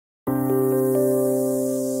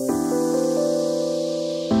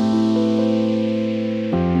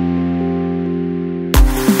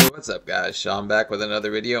What's up, guys? Sean back with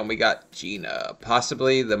another video, and we got Gina.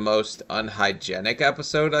 Possibly the most unhygienic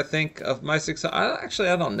episode, I think, of my 6. Actually,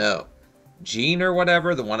 I don't know. Gene or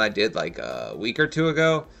whatever, the one I did like a week or two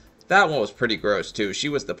ago, that one was pretty gross too. She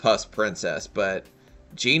was the pus princess, but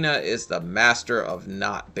Gina is the master of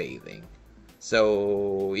not bathing.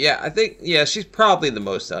 So, yeah, I think, yeah, she's probably the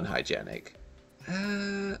most unhygienic.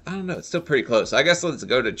 I don't know. It's still pretty close. I guess let's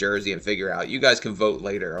go to Jersey and figure out. You guys can vote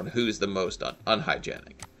later on who's the most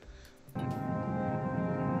unhygienic.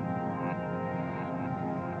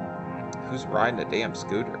 Who's riding a damn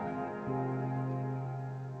scooter?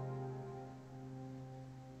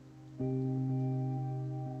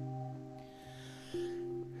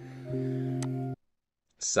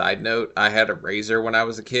 Side note, I had a razor when I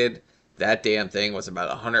was a kid. That damn thing was about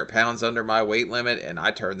 100 pounds under my weight limit, and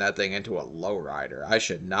I turned that thing into a lowrider. I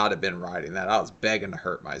should not have been riding that. I was begging to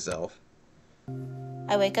hurt myself.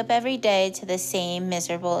 I wake up every day to the same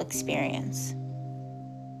miserable experience.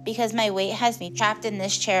 Because my weight has me trapped in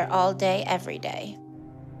this chair all day, every day.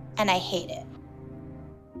 And I hate it.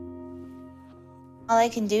 All I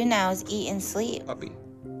can do now is eat and sleep. Puppy.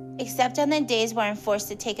 Except on the days where I'm forced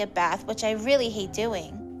to take a bath, which I really hate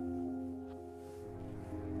doing.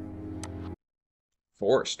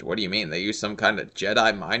 Forced? What do you mean? They use some kind of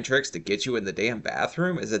Jedi mind tricks to get you in the damn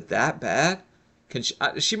bathroom? Is it that bad? Can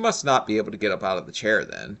she must not be able to get up out of the chair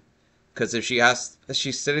then. Because if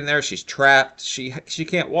she's sitting there, she's trapped. She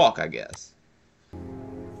can't walk, I guess.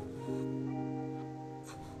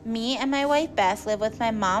 Me and my wife Beth live with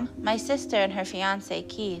my mom, my sister, and her fiance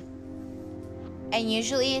Keith. And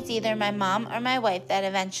usually it's either my mom or my wife that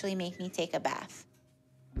eventually make me take a bath.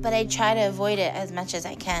 But I try to avoid it as much as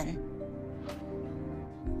I can.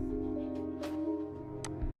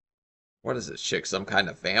 What is this chick, some kind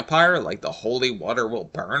of vampire? Like the holy water will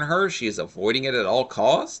burn her? She is avoiding it at all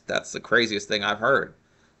costs? That's the craziest thing I've heard.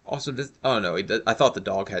 Also, oh no, I thought the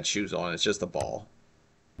dog had shoes on. It's just a ball.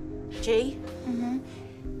 G,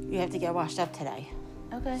 you have to get washed up today.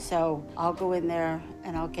 Okay. So I'll go in there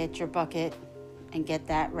and I'll get your bucket and get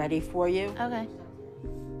that ready for you. Okay.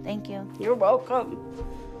 Thank you. You're welcome.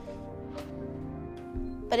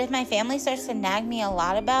 But if my family starts to nag me a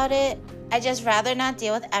lot about it, I just rather not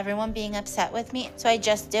deal with everyone being upset with me, so I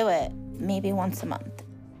just do it, maybe once a month.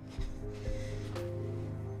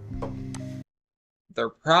 They're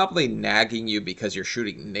probably nagging you because you're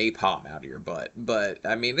shooting napalm out of your butt, but,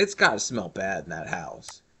 I mean, it's gotta smell bad in that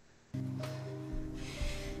house.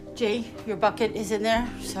 G, your bucket is in there,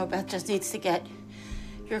 so Beth just needs to get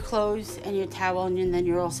your clothes and your towel, and then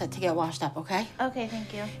you're all set to get washed up, okay? Okay,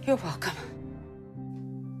 thank you. You're welcome.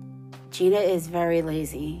 Gina is very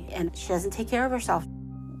lazy, and she doesn't take care of herself.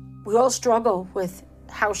 We all struggle with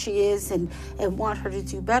how she is and want her to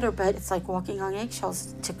do better, but it's like walking on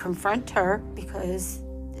eggshells to confront her because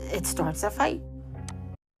it starts a fight.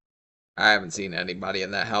 I haven't seen anybody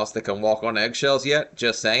in that house that can walk on eggshells yet,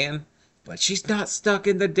 just saying. But she's not stuck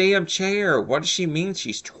in the damn chair. What does she mean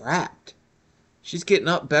she's trapped? She's getting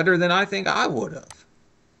up better than I think I would have.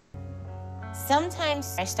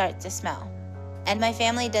 Sometimes I start to smell, and my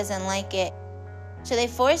family doesn't like it, so they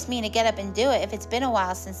force me to get up and do it if it's been a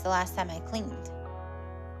while since the last time I cleaned.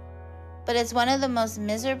 But it's one of the most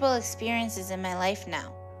miserable experiences in my life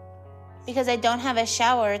now, because I don't have a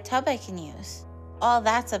shower or tub I can use. All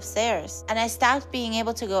that's upstairs, and I stopped being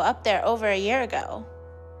able to go up there over a year ago.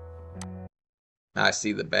 I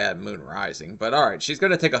see the bad moon rising, but alright, she's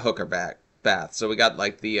gonna take a hooker bath, so we got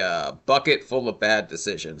like the bucket full of bad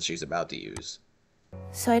decisions she's about to use.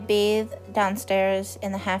 So I bathe downstairs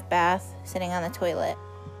in the half bath, sitting on the toilet.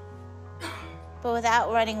 But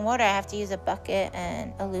without running water, I have to use a bucket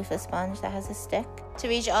and a loofah sponge that has a stick to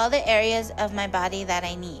reach all the areas of my body that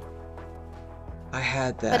I need. I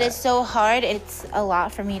had that. But it's so hard, it's a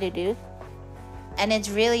lot for me to do. And it's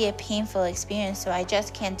really a painful experience, so I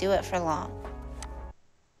just can't do it for long.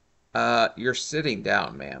 You're sitting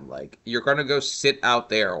down, ma'am. Like, you're gonna go sit out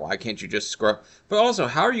there. Why can't you just scrub? But also,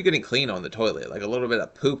 how are you getting clean on the toilet? Like, a little bit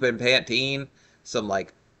of poop and Pantene? Some,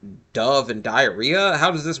 like, Dove and diarrhea?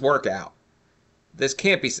 How does this work out? This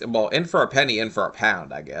can't be, well, in for a penny, in for a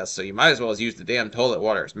pound, I guess. So you might as well use the damn toilet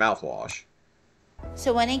water as mouthwash.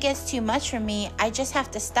 So when it gets too much for me, I just have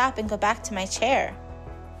to stop and go back to my chair.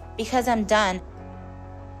 Because I'm done.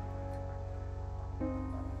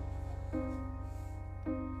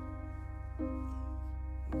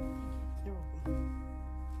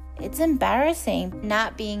 It's embarrassing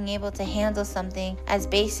not being able to handle something as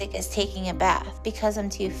basic as taking a bath because I'm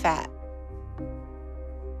too fat.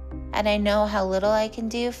 And I know how little I can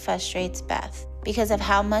do frustrates Beth because of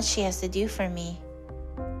how much she has to do for me.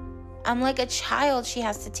 I'm like a child she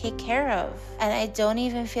has to take care of. And I don't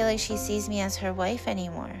even feel like she sees me as her wife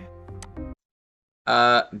anymore.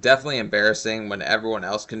 Definitely embarrassing when everyone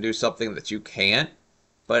else can do something that you can't.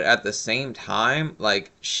 But at the same time,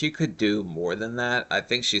 like, she could do more than that. I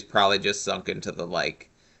think she's probably just sunk into the, like,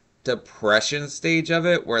 depression stage of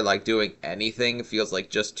it, where, like, doing anything feels like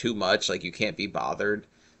just too much, like, you can't be bothered.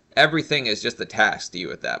 Everything is just a task to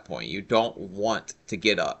you at that point. You don't want to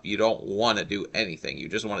get up. You don't want to do anything. You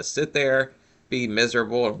just want to sit there, be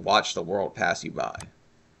miserable, and watch the world pass you by.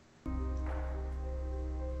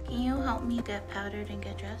 Can you help me get powdered and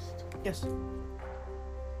get dressed? Yes.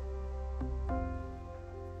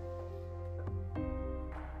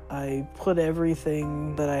 I put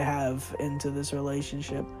everything that I have into this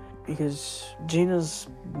relationship because Gina's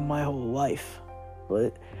my whole life,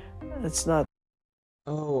 but it's not.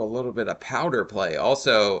 Oh, a little bit of powder play.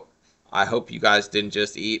 Also, I hope you guys didn't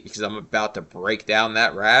just eat because I'm about to break down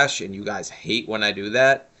that rash and you guys hate when I do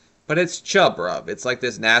that. But it's chub rub. It's like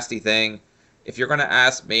this nasty thing. If you're going to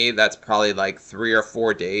ask me, that's probably like 3 or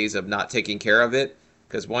 4 days of not taking care of it.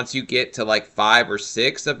 Because once you get to like 5 or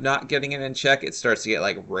 6 of not getting it in check, it starts to get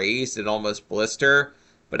like raised and almost blister.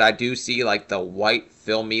 But I do see like the white,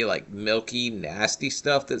 filmy, like milky, nasty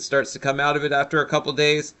stuff that starts to come out of it after a couple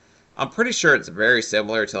days. I'm pretty sure it's very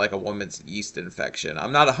similar to like a woman's yeast infection.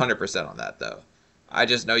 I'm not 100% on that though. I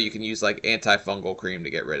just know you can use like antifungal cream to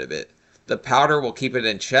get rid of it. The powder will keep it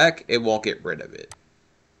in check. It won't get rid of it.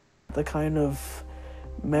 The kind of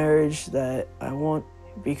marriage that I want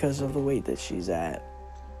because of the weight that she's at.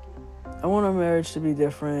 I want our marriage to be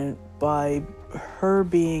different by her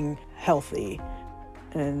being healthy.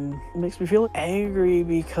 And it makes me feel angry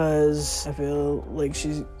because I feel like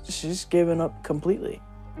she's given up completely.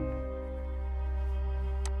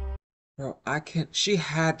 Bro, I can't. She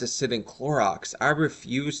had to sit in Clorox. I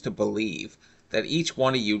refuse to believe that each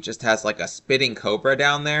one of you just has like a spitting cobra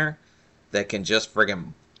down there that can just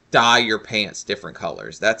friggin' dye your pants different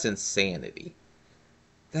colors. That's insanity.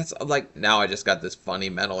 That's like, now I just got this funny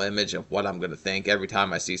mental image of what I'm gonna think every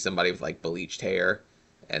time I see somebody with like bleached hair.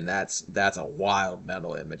 And that's a wild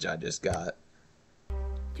mental image I just got. Do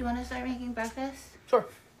you want to start making breakfast? Sure.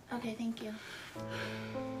 Okay, thank you.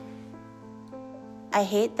 I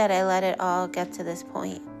hate that I let it all get to this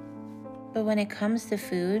point. But when it comes to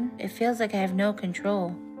food, it feels like I have no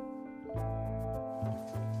control.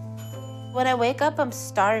 When I wake up, I'm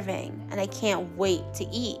starving, and I can't wait to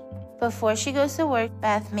eat. Before she goes to work,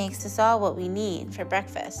 Beth makes us all what we need for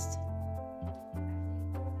breakfast.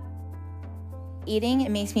 Eating, it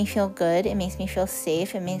makes me feel good, it makes me feel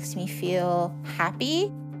safe, it makes me feel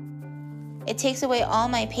happy. It takes away all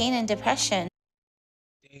my pain and depression.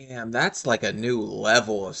 Damn, that's like a new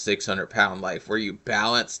level of 600-pound life where you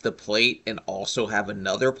balance the plate and also have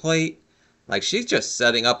another plate. Like, she's just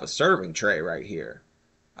setting up a serving tray right here.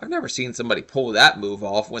 I've never seen somebody pull that move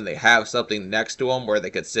off when they have something next to them where they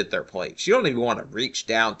could sit their plate. She don't even want to reach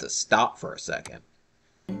down to stop for a second.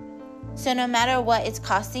 So no matter what it's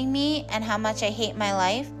costing me and how much I hate my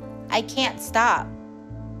life, I can't stop.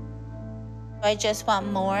 I just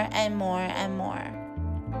want more and more and more.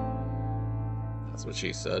 That's what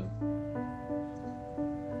she said.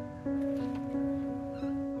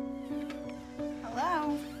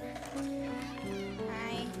 Hello.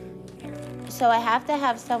 Hi. So I have to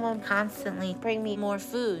have someone constantly bring me more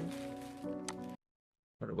food.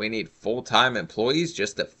 Or do we need full-time employees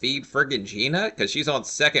just to feed friggin' Gina? Because she's on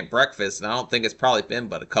second breakfast, and I don't think it's probably been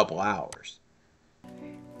but a couple hours.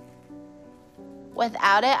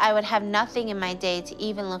 Without it, I would have nothing in my day to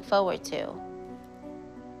even look forward to.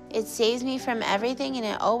 It saves me from everything, and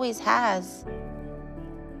it always has.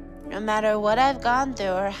 No matter what I've gone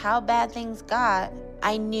through or how bad things got,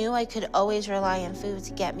 I knew I could always rely on food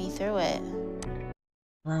to get me through it.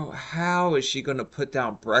 Bro, how is she gonna put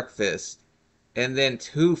down breakfast and then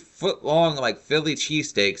 2-foot-long like Philly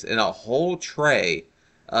cheesesteaks and a whole tray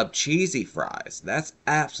of cheesy fries? That's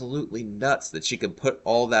absolutely nuts that she can put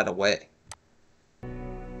all that away.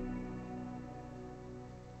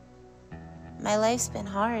 My life's been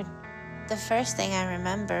hard. The first thing I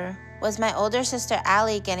remember was my older sister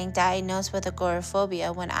Allie getting diagnosed with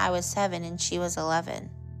agoraphobia when I was 7 and she was 11.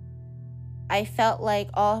 I felt like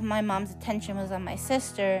all my mom's attention was on my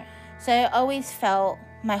sister, so I always felt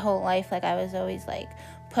my whole life like I was always like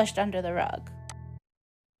pushed under the rug.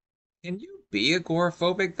 Can you be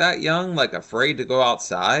agoraphobic that young, like afraid to go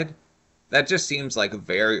outside? That just seems like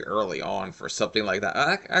very early on for something like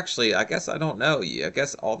that. Actually, I guess I don't know. I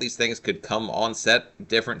guess all these things could come on set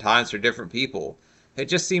different times for different people. It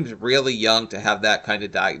just seems really young to have that kind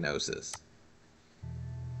of diagnosis.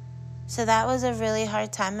 So that was a really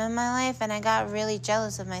hard time in my life, and I got really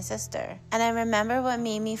jealous of my sister. And I remember what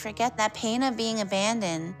made me forget that pain of being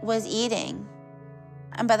abandoned was eating.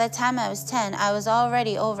 And by the time I was 10, I was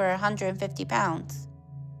already over 150 pounds.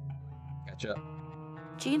 Gotcha.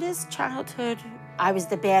 Gina's childhood, I was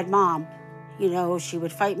the bad mom. You know, she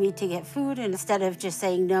would fight me to get food, and instead of just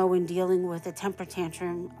saying no and dealing with a temper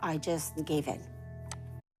tantrum, I just gave in.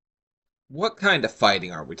 What kind of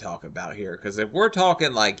fighting are we talking about here? Because if we're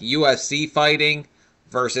talking like UFC fighting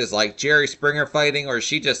versus like Jerry Springer fighting, or is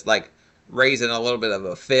she just like raising a little bit of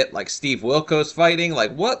a fit like Steve Wilkos fighting,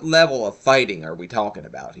 like what level of fighting are we talking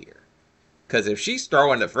about here? Because if she's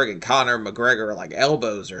throwing the friggin' Conor McGregor like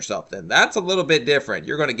elbows or something, that's a little bit different.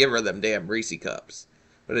 You're going to give her them damn Reese cups.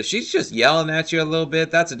 But if she's just yelling at you a little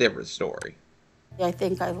bit, that's a different story. I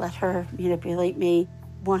think I let her manipulate me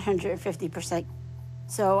 150%.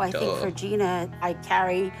 So I think for Gina, I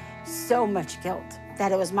carry so much guilt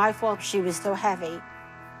that it was my fault she was so heavy.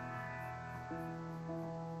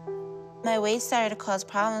 My weight started to cause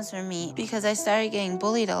problems for me because I started getting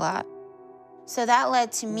bullied a lot. So that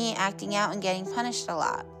led to me acting out and getting punished a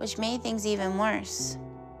lot, which made things even worse.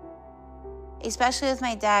 Especially with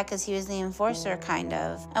my dad, because he was the enforcer, kind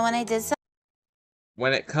of. And when I did something...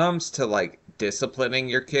 When it comes to, like, disciplining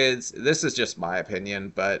your kids, this is just my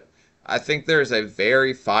opinion, but I think there's a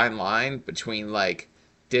very fine line between, like,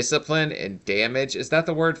 discipline and damage. Is that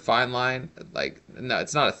the word, fine line? Like, no,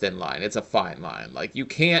 it's not a thin line. It's a fine line. Like, you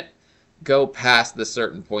can't go past the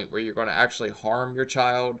certain point where you're going to actually harm your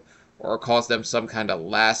child or cause them some kind of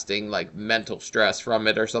lasting, like, mental stress from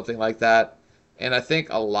it or something like that. And I think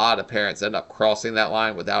a lot of parents end up crossing that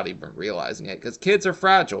line without even realizing it. Because kids are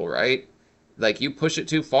fragile, right? Like, you push it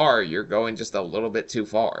too far, you're going just a little bit too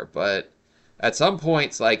far. But at some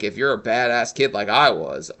points, like, if you're a badass kid like I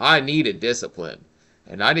was, I needed discipline.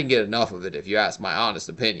 And I didn't get enough of it, if you ask my honest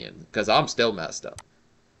opinion. Because I'm still messed up.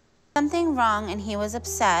 Something wrong and he was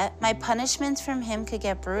upset, my punishments from him could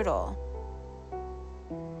get brutal.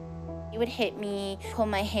 He would hit me, pull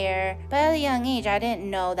my hair. But at a young age, I didn't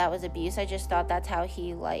know that was abuse. I just thought that's how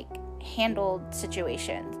he, like, handled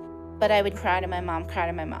situations. But I would cry to my mom.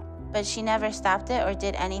 But she never stopped it or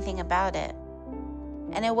did anything about it.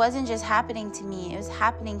 And it wasn't just happening to me. It was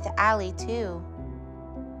happening to Allie, too.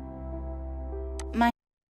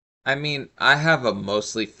 I mean, I have a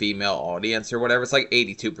mostly female audience or whatever. It's like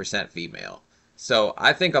 82% female. So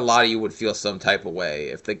I think a lot of you would feel some type of way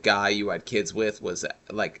if the guy you had kids with was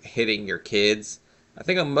like hitting your kids. I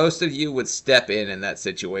think most of you would step in that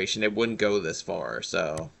situation. It wouldn't go this far,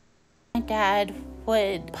 so. My dad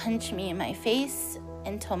would punch me in my face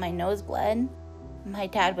until my nose bled. My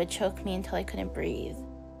dad would choke me until I couldn't breathe.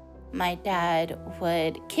 My dad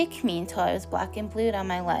would kick me until I was black and blue on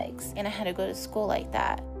my legs, and I had to go to school like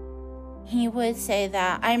that. He would say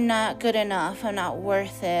that I'm not good enough, I'm not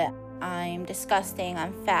worth it. I'm disgusting,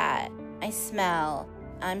 I'm fat, I smell,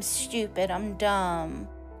 I'm stupid, I'm dumb.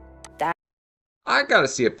 I gotta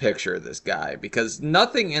see a picture of this guy, because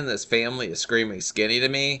nothing in this family is screaming skinny to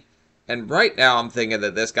me. And right now I'm thinking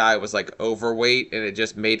that this guy was like overweight and it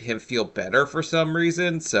just made him feel better for some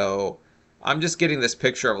reason. So I'm just getting this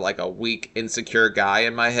picture of like a weak, insecure guy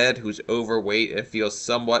in my head who's overweight and feels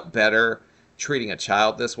somewhat better treating a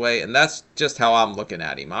child this way, and that's just how I'm looking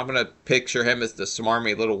at him. I'm gonna picture him as the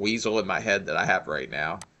smarmy little weasel in my head that I have right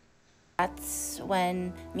now. That's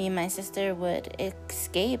when me and my sister would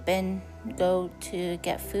escape and go to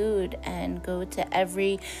get food and go to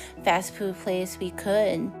every fast food place we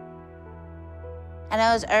could. And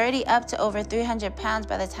I was already up to over 300 pounds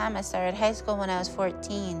by the time I started high school when I was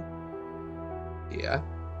 14. Yeah.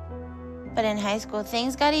 But in high school,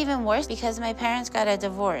 things got even worse because my parents got a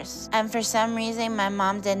divorce. And for some reason, my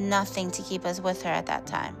mom did nothing to keep us with her at that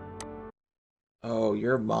time. Oh,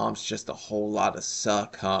 your mom's just a whole lot of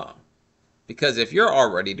suck, huh? Because if you're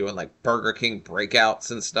already doing like Burger King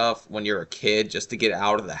breakouts and stuff when you're a kid just to get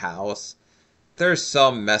out of the house, there's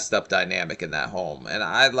some messed up dynamic in that home. And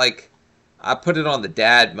I put it on the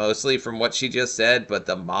dad mostly from what she just said, but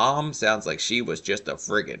the mom sounds like she was just a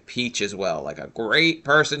friggin' peach as well. Like a great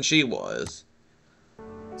person she was.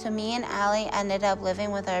 So me and Allie ended up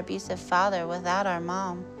living with our abusive father without our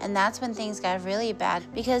mom. And that's when things got really bad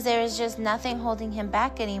because there was just nothing holding him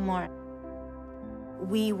back anymore.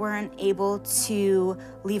 We weren't able to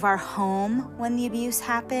leave our home when the abuse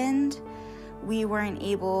happened. We weren't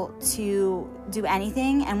able to do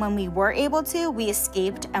anything, and when we were able to, we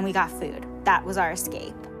escaped and we got food. That was our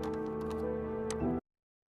escape.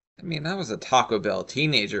 I mean, I was a Taco Bell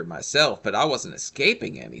teenager myself, but I wasn't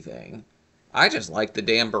escaping anything. I just liked the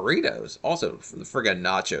damn burritos. Also, the friggin'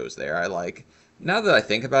 nachos there. I like Now that I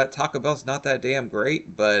think about it, Taco Bell's not that damn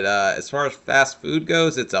great, but as far as fast food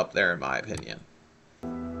goes, it's up there in my opinion.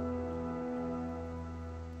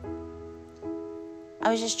 I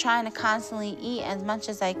was just trying to constantly eat as much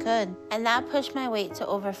as I could, and that pushed my weight to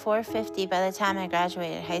over 450 by the time I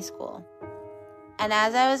graduated high school. And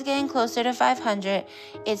as I was getting closer to 500,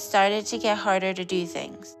 it started to get harder to do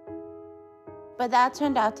things. But that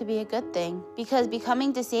turned out to be a good thing, because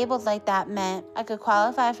becoming disabled like that meant I could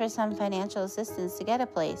qualify for some financial assistance to get a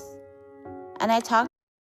place. And I talked.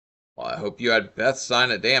 Well, I hope you had Beth sign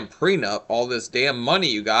a damn prenup, all this damn money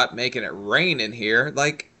you got making it rain in here.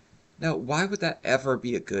 Like, no, why would that ever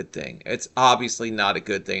be a good thing? It's obviously not a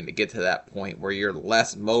good thing to get to that point where you're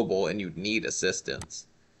less mobile and you need assistance.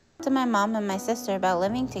 To my mom and my sister about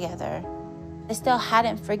living together. I still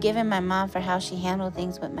hadn't forgiven my mom for how she handled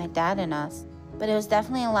things with my dad and us. But it was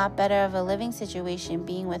definitely a lot better of a living situation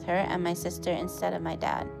being with her and my sister instead of my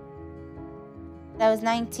dad. I was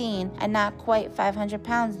 19 and not quite 500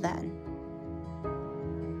 pounds then.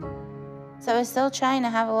 So I was still trying to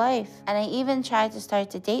have a life, and I even tried to start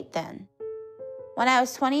to date then. When I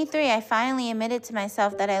was 23, I finally admitted to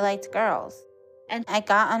myself that I liked girls. And I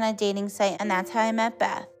got on a dating site, and that's how I met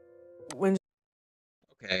Beth.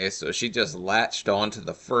 Okay, so she just latched on to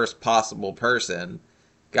the first possible person,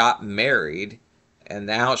 got married, and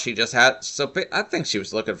now she just had... So I think she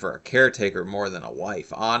was looking for a caretaker more than a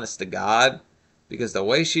wife, honest to God. Because the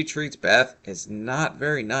way she treats Beth is not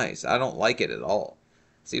very nice. I don't like it at all.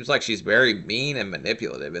 Seems like she's very mean and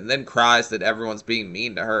manipulative, and then cries that everyone's being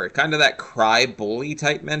mean to her. Kind of that cry bully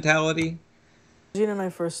type mentality. Gina and I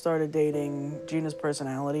first started dating. Gina's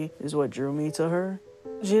personality is what drew me to her.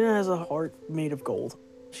 Gina has a heart made of gold.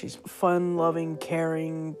 She's a fun, loving,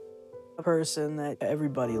 caring person that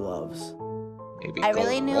everybody loves. Maybe I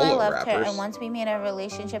really knew I loved her, rappers. and once we made our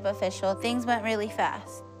relationship official, things went really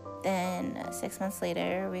fast. Then 6 months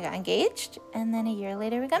later, we got engaged, and then a year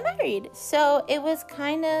later, we got married. So it was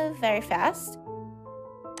kind of very fast.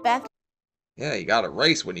 Beth Yeah, you gotta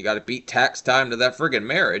race when you gotta beat tax time to that friggin'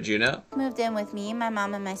 marriage, you know? moved in with me, my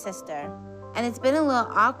mom, and my sister. And it's been a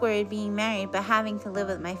little awkward being married but having to live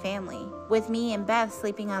with my family, with me and Beth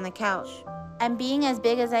sleeping on the couch. And being as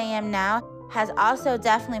big as I am now has also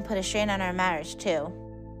definitely put a strain on our marriage too.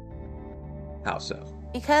 How so?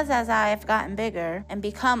 Because as I've gotten bigger and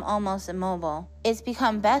become almost immobile, it's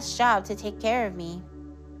become Beth's job to take care of me.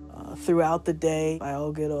 Throughout the day,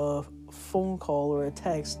 I'll get a phone call or a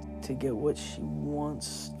text to get what she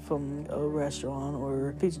wants from a restaurant or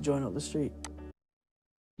a pizza joint up the street.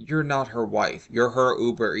 You're not her wife. You're her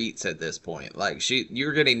Uber Eats at this point. Like,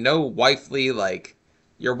 you're getting no wifely, like...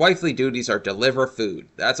 Your wifely duties are deliver food.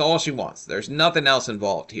 That's all she wants. There's nothing else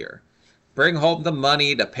involved here. Bring home the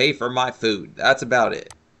money to pay for my food. That's about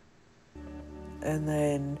it. And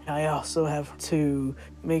then I also have to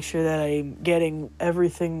make sure that I'm getting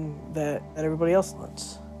everything that everybody else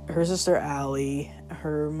wants. Her sister Allie,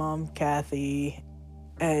 her mom Kathy,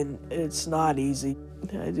 and it's not easy.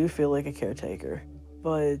 I do feel like a caretaker,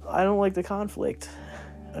 but I don't like the conflict.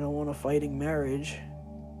 I don't want a fighting marriage,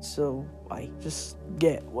 so I just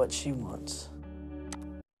get what she wants.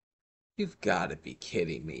 You've got to be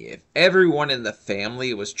kidding me. If everyone in the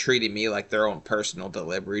family was treating me like their own personal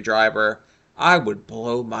delivery driver, I would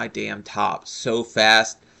blow my damn top so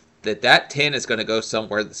fast that tin is going to go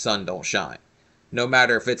somewhere the sun don't shine. No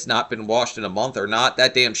matter if it's not been washed in a month or not,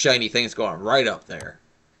 that damn shiny thing's going right up there.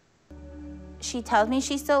 She tells me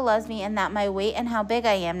she still loves me and that my weight and how big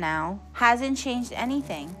I am now hasn't changed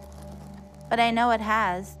anything. But I know it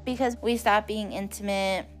has, because we stopped being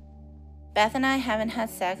intimate. Beth and I haven't had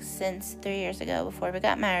sex since 3 years ago before we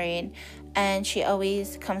got married, and she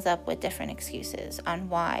always comes up with different excuses on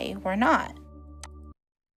why we're not.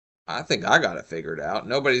 I think I got it figured out.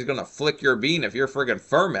 Nobody's gonna flick your bean if you're friggin'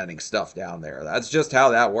 fermenting stuff down there. That's just how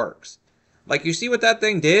that works. Like, you see what that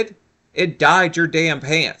thing did? It dyed your damn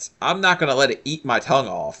pants. I'm not gonna let it eat my tongue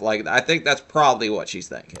off. Like, I think that's probably what she's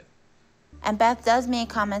thinking. And Beth does make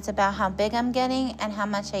comments about how big I'm getting and how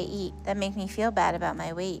much I eat that make me feel bad about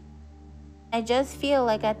my weight. I just feel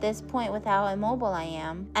like at this point, with how immobile I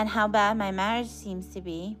am and how bad my marriage seems to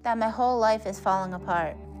be, that my whole life is falling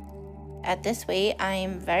apart. At this weight,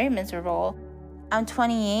 I'm very miserable. I'm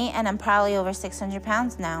 28 and I'm probably over 600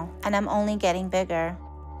 pounds now, and I'm only getting bigger.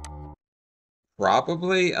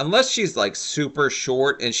 Probably. Unless she's like super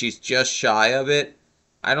short and she's just shy of it,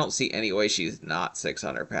 I don't see any way she's not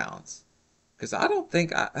 600 pounds. Because I don't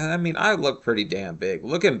think, I mean, I look pretty damn big.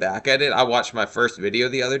 Looking back at it, I watched my first video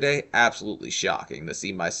the other day. Absolutely shocking to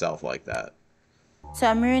see myself like that. So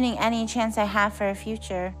I'm ruining any chance I have for a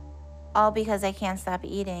future, all because I can't stop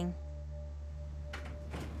eating.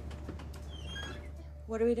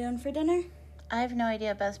 What are we doing for dinner? I have no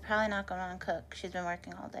idea. Beth's probably not going to cook. She's been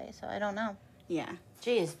working all day, so I don't know. Yeah.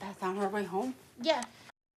 Gee, is Beth on her way home? Yeah.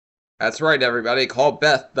 That's right, everybody. Call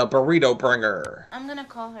Beth the burrito bringer. I'm going to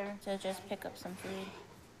call her to just pick up some food.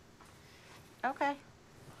 Okay.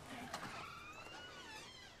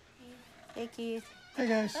 Hey, Keith. Hey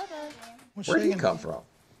guys. Bye-bye. Where'd he come from?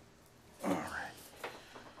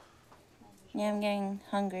 Yeah, I'm getting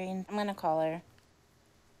hungry. I'm going to call her.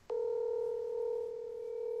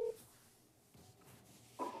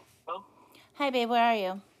 Hello? Hi, babe. Where are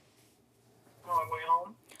you? Oh, I'm going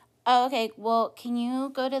home. Oh, okay. Well, can you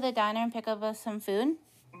go to the diner and pick up us some food?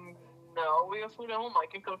 No, we have food at home. I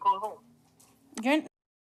can cook at home. You're...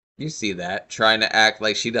 You see that? Trying to act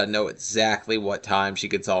like she doesn't know exactly what time she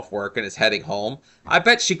gets off work and is heading home. I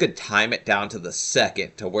bet she could time it down to the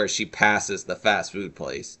second to where she passes the fast food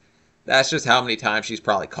place. That's just how many times she's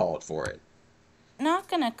probably called for it. not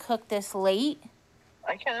going to cook this late.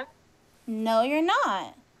 I can. No, you're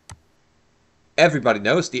not. Everybody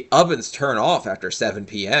knows the ovens turn off after 7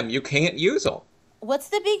 p.m. You can't use them. What's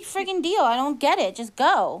the big friggin' deal? I don't get it. Just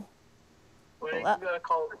go. Well, you Well, gotta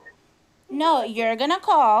call it. No, you're gonna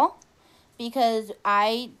call because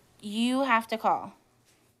you have to call.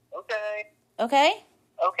 Okay. Okay?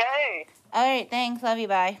 Okay. All right, thanks. Love you.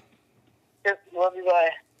 Bye. Yep, love you,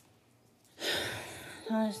 bye.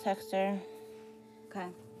 I'll just text her. Okay.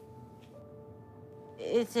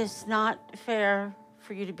 It's just not fair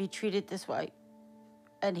for you to be treated this way.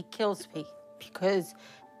 And it kills me because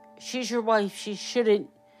she's your wife. She shouldn't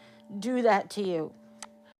do that to you.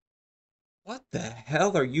 What the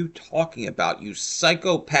hell are you talking about, you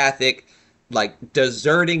psychopathic, like,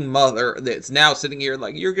 deserting mother that's now sitting here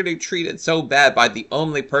like you're getting treated so bad by the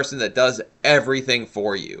only person that does everything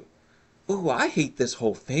for you? Ooh, I hate this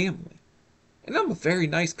whole family. And I'm a very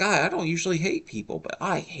nice guy. I don't usually hate people, but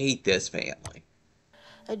I hate this family.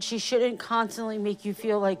 And she shouldn't constantly make you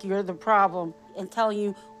feel like you're the problem and tell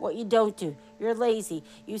you what you don't do. You're lazy,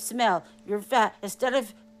 you smell, you're fat. Instead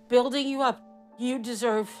of building you up, you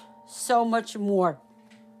deserve so much more.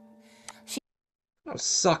 Oh,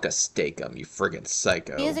 suck a steakum, you friggin'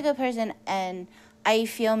 psycho. She is a good person, and I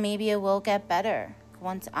feel maybe it will get better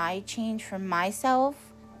once I change for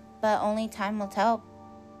myself, but only time will tell.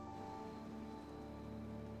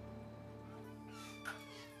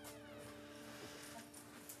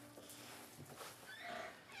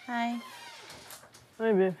 Hi.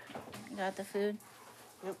 Hi, babe. Got the food?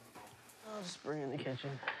 Yep. I'll just bring it in the kitchen.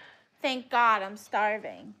 Thank God, I'm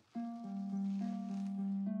starving.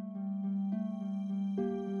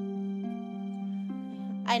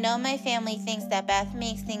 I know my family thinks that Beth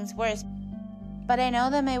makes things worse, but I know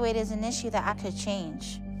that my weight is an issue that I could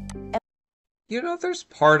change. You know, there's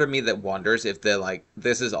part of me that wonders if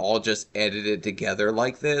this is all just edited together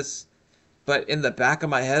like this. But in the back of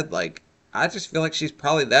my head, I just feel like she's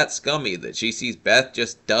probably that scummy that she sees Beth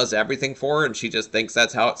just does everything for her and she just thinks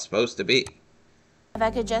that's how it's supposed to be. If I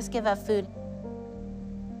could just give up food.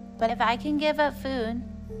 But if I can give up food,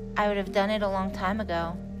 I would have done it a long time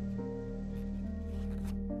ago.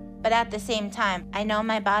 But at the same time, I know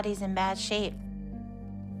my body's in bad shape.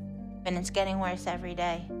 And it's getting worse every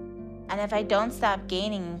day. And if I don't stop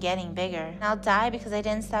gaining and getting bigger, I'll die because I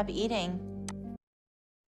didn't stop eating.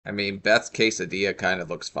 I mean, Beth's quesadilla kind of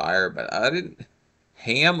looks fire, but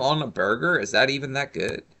ham on a burger? Is that even that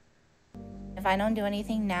good? If I don't do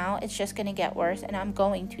anything now, it's just gonna get worse and I'm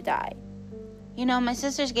going to die. You know, my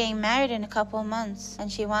sister's getting married in a couple of months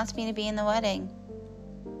and she wants me to be in the wedding.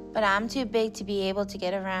 But I'm too big to be able to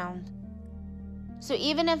get around. So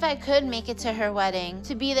even if I could make it to her wedding,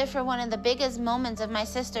 to be there for one of the biggest moments of my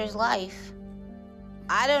sister's life,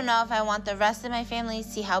 I don't know if I want the rest of my family to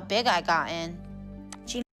see how big I gotten.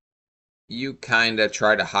 You kinda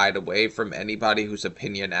try to hide away from anybody whose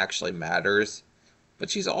opinion actually matters. But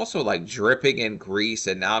she's also dripping in grease,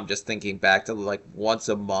 and now I'm just thinking back to once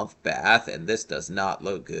a month bath, and this does not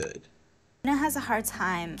look good. Gina has a hard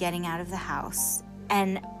time getting out of the house,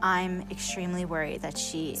 and I'm extremely worried that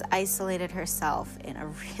she's isolated herself in a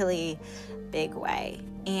really big way.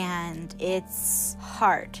 And it's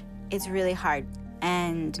hard. It's really hard.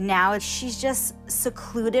 And now she's just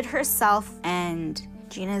secluded herself, and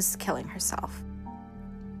Gina's killing herself.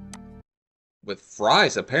 With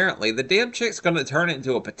fries, apparently. The damn chick's gonna turn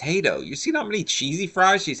into a potato. You seen how many cheesy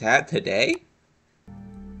fries she's had today?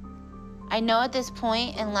 I know at this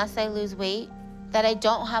point, unless I lose weight, that I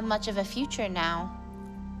don't have much of a future now.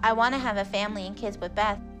 I want to have a family and kids with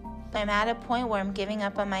Beth, but I'm at a point where I'm giving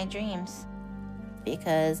up on my dreams.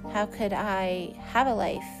 Because how could I have a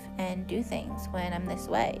life and do things when I'm this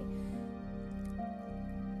way?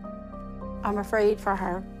 I'm afraid for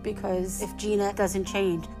her because if Gina doesn't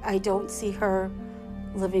change, I don't see her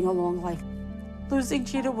living a long life. Losing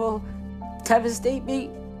Gina will devastate me.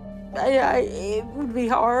 It would be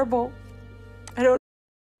horrible.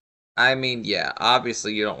 I mean, yeah,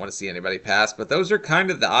 obviously you don't want to see anybody pass, but those are kind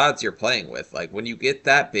of the odds you're playing with. Like, when you get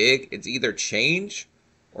that big, it's either change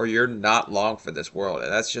or you're not long for this world.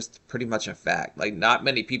 And that's just pretty much a fact. Like, not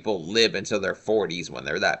many people live until their 40s when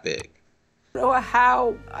they're that big. I don't know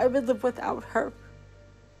how I would live without her.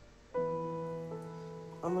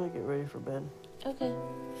 I'm gonna get ready for bed. Okay.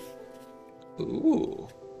 Ooh.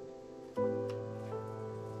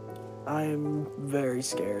 I'm very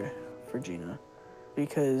scared for Gina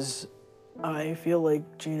because I feel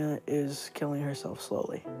like Gina is killing herself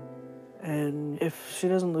slowly. And if she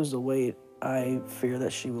doesn't lose the weight, I fear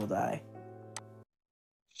that she will die.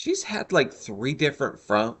 She's had like 3 different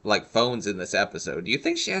phones in this episode. Do you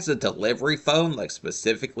think she has a delivery phone, like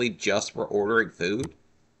specifically just for ordering food?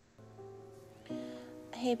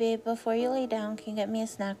 Hey, babe, before you lay down, can you get me a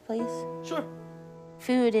snack, please? Sure.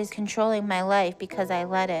 Food is controlling my life because I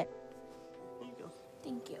let it. There you go.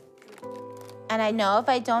 Thank you. And I know if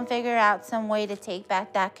I don't figure out some way to take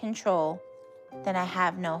back that control, then I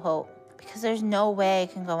have no hope. Because there's no way I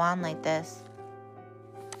can go on like this.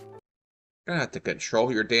 You're gonna have to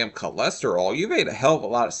control your damn cholesterol. You've ate a hell of a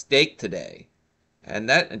lot of steak today. And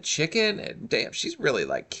that chicken, and damn, she's really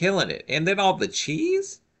like killing it. And then all the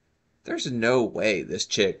cheese? There's no way this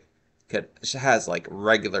chick has like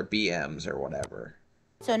regular BMs or whatever.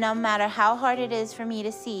 So no matter how hard it is for me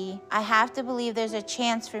to see, I have to believe there's a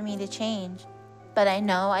chance for me to change. But I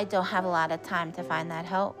know I don't have a lot of time to find that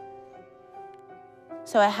help.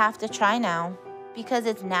 So I have to try now, because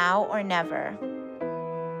it's now or never.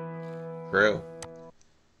 True.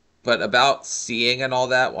 But about seeing and all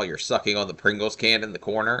that while you're sucking on the Pringles can in the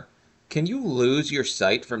corner, can you lose your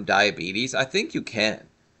sight from diabetes? I think you can.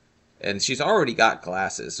 And she's already got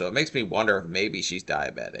glasses, so it makes me wonder if maybe she's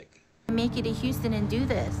diabetic. Make it to Houston and do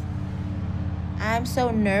this. I'm so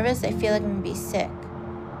nervous, I feel like I'm gonna be sick.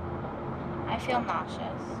 I feel nauseous.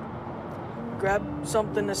 Grab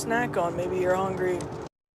something to snack on. Maybe you're hungry.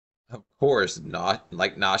 Of course, not.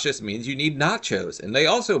 Like, nauseous means you need nachos. And they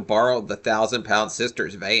also borrowed the 1,000-pound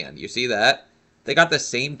sister's van. You see that? They got the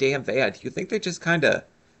same damn van. Do you think they just kind of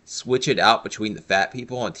switch it out between the fat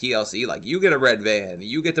people on TLC? Like, you get a red van,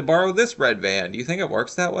 you get to borrow this red van. Do you think it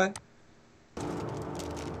works that way?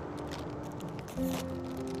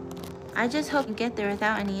 I just hope to get there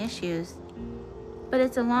without any issues. But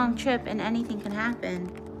it's a long trip and anything can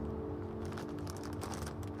happen.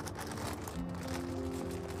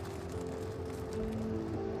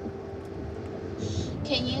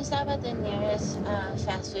 Can you stop at the nearest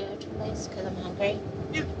fast food place? Because I'm hungry.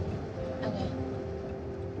 Yeah. Okay.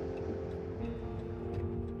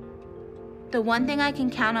 The one thing I can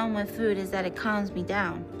count on with food is that it calms me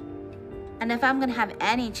down. And if I'm gonna have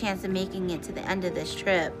any chance of making it to the end of this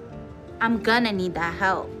trip, I'm gonna need that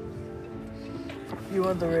help. You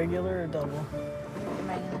want the regular or double?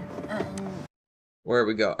 Where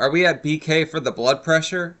we go? Are we at BK for the blood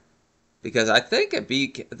pressure? Because I think at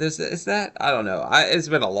BK, is that? I don't know. It's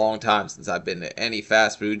been a long time since I've been to any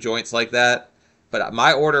fast food joints like that. But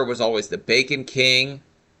my order was always the Bacon King,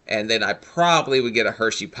 and then I probably would get a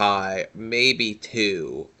Hershey pie, maybe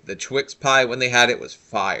 2. The Twix pie, when they had it, was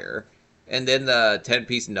fire. And then the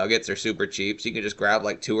 10-piece nuggets are super cheap, so you can just grab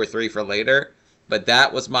like 2 or 3 for later. But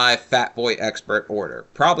that was my Fat Boy Expert order.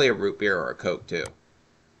 Probably a root beer or a Coke, too.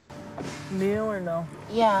 Meal or no?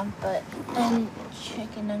 Yeah, but and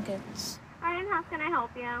chicken nuggets. Arden, how can I help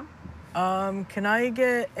you? Can I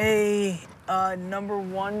get a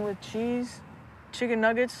 #1 with cheese, chicken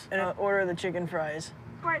nuggets, and order the chicken fries?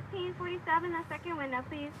 1447, the second window,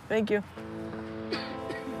 please. Thank you.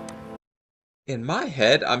 In my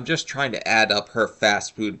head, I'm just trying to add up her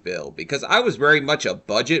fast food bill because I was very much a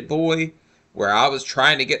budget boy where I was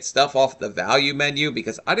trying to get stuff off the value menu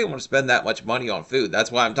because I didn't want to spend that much money on food.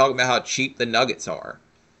 That's why I'm talking about how cheap the nuggets are.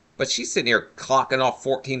 But she's sitting here clocking off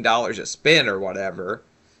 $14 a spin or whatever,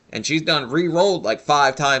 and she's done re-rolled like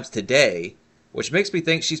 5 times today, which makes me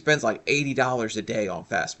think she spends like $80 a day on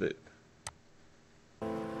fast food.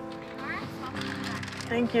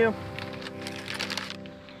 Thank you.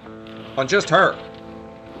 On just her.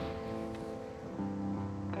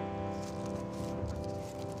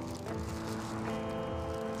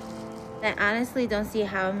 I honestly don't see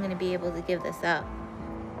how I'm going to be able to give this up.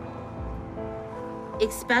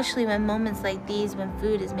 Especially when moments like these when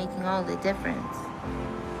food is making all the difference.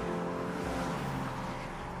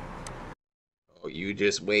 Oh you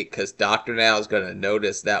just wait, because Dr. Now is going to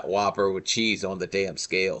notice that Whopper with cheese on the damn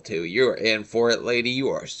scale, too. You're in for it, lady. You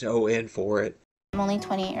are so in for it. I'm only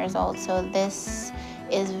 28 years old, so this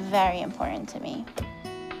is very important to me.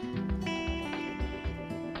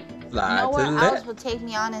 Fly No to one the else left. would take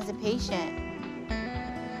me on as a patient.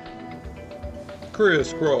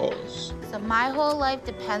 Crisscross. So my whole life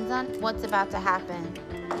depends on what's about to happen.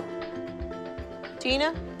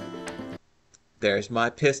 Gina? There's my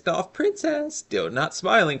pissed off princess, still not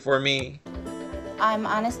smiling for me. I'm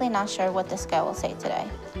honestly not sure what this guy will say today,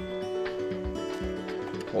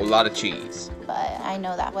 Whole lot of cheese. but I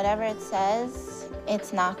know that whatever it says,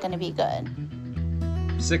 it's not gonna be good.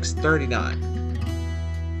 6:39.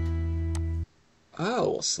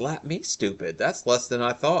 Oh, well, slap me stupid. That's less than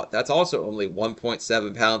I thought. That's also only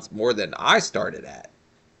 1.7 pounds more than I started at.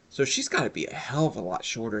 So she's got to be a hell of a lot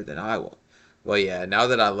shorter than I will. Well, yeah, now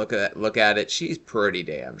that I look at it, she's pretty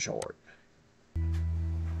damn short.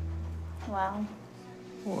 Well,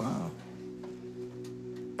 Wow.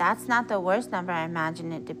 that's not the worst number I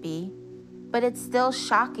imagined it to be, but it's still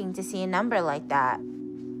shocking to see a number like that.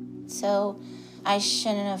 So I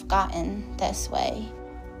shouldn't have gotten this way.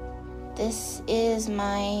 This is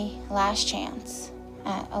my last chance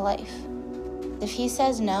at a life. If he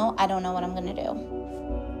says no, I don't know what I'm gonna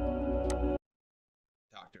do.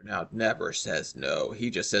 Dr. Now never says no. He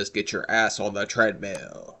just says get your ass on the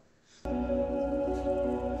treadmill.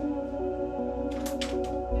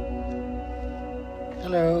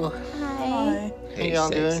 Hello. Hi. Hey,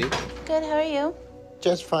 y'all sexy. doing? Good, how are you?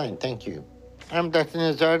 Just fine, thank you. I'm Dr.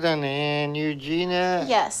 Nazardan, and you, Gina?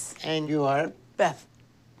 Yes. And you are? Beth.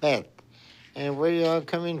 Beth. And where you all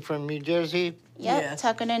coming from, New Jersey? Yep, Yes.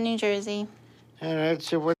 Tuckerton, New Jersey. All right,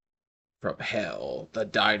 so what? From hell, the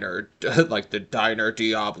diner, like the diner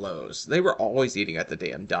Diablos. They were always eating at the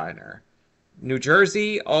damn diner. New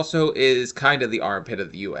Jersey also is kind of the armpit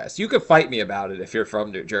of the U.S. You could fight me about it if you're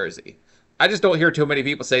from New Jersey. I just don't hear too many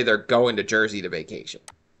people say they're going to Jersey to vacation.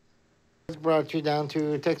 What brought you down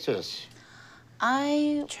to Texas?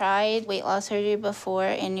 I tried weight loss surgery before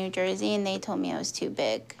in New Jersey, and they told me I was too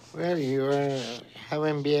big. Well, you are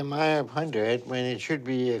having BMI of 100 when it should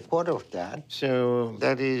be a quarter of that. So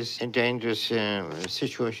that is a dangerous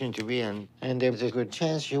situation to be in. And there's a good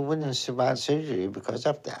chance you wouldn't survive surgery because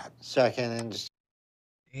of that. So I can understand.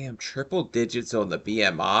 Damn, triple digits on the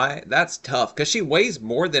BMI? That's tough, because she weighs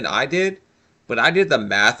more than I did. When I did the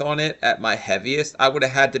math on it at my heaviest, I would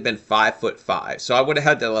have had to been 5'5". So I would have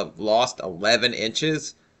had to have lost 11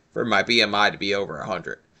 inches for my BMI to be over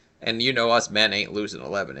 100. And you know us men ain't losing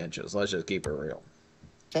 11 inches. Let's just keep it real.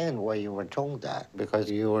 Why you were told that, because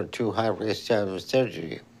you were too high risk to have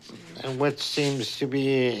surgery. And what seems to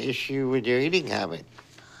be an issue with your eating habit?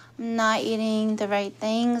 I'm not eating the right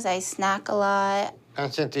things. I snack a lot.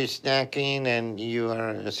 Constantly snacking, and you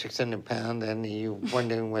are 600 pounds, and you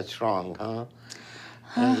wondering what's wrong, huh?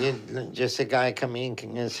 Just a guy come in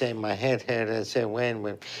and say, my head hurt. I said,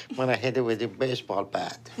 when I hit it with a baseball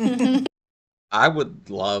bat. I would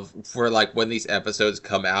love for, like, when these episodes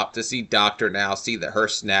come out to see Dr. Now see that her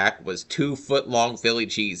snack was 2-foot-long Philly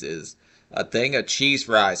cheeses, a thing of cheese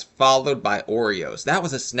fries, followed by Oreos. That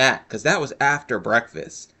was a snack, because that was after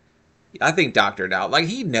breakfast. I think Dr. Now, like,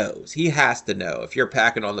 he knows. He has to know if you're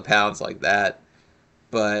packing on the pounds like that.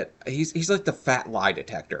 But he's like the fat lie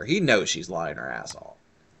detector. He knows she's lying her ass off.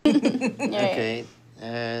 Okay.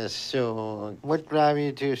 So what drives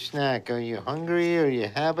you to snack? Are you hungry, or you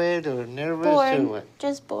habit, or nervous, or Bored. what?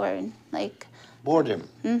 Just bored. Like, Boredom.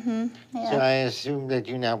 yeah. So I assume that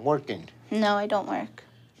you're not working. No, I don't work.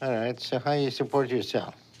 All right. So how you support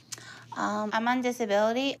yourself? I'm on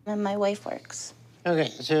disability, and my wife works. Okay.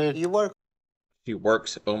 So you work. She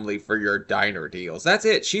works only for your diner deals. That's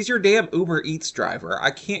it. She's your damn Uber Eats driver. I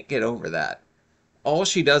can't get over that. All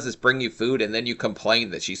she does is bring you food, and then you complain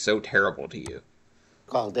that she's so terrible to you.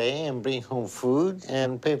 All day and bring home food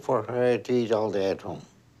and pay for her to eat all day at home.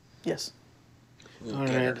 Yes. All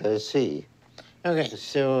right, let's see. Okay,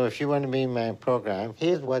 so if you want to be in my program,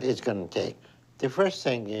 here's what it's going to take. The first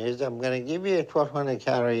thing is I'm going to give you a 1,200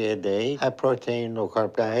 calorie a day, high protein, low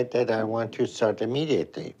carb diet that I want to start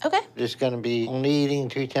immediately. Okay. There's going to be only eating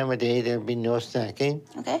 3 times a day. There'll be no snacking.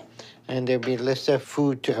 Okay. And there'll be less of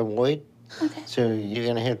food to avoid. Okay. So you're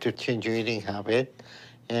going to have to change your eating habit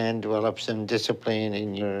and develop some discipline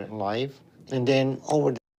in your life. And then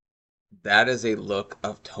over That is a look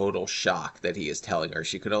of total shock that he is telling her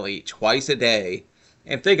she could only eat twice a day.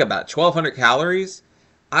 And think about it, 1,200 calories.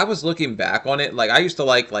 I was looking back on it, like I used to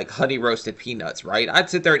like honey roasted peanuts, right? I'd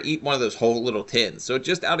sit there and eat one of those whole little tins. So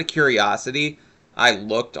just out of curiosity, I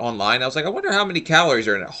looked online. I was like, I wonder how many calories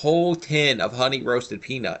are in a whole tin of honey roasted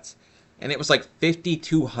peanuts. and it was like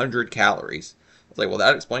 5,200 calories. I was like, well,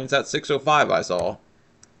 that explains that 605 I saw.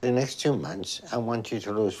 The next 2 months, I want you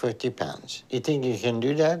to lose 50 pounds. You think you can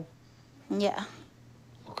do that? Yeah.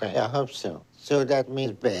 Okay, I hope so. So that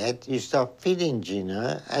means, Beth, you start feeding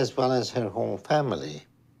Gina as well as her whole family.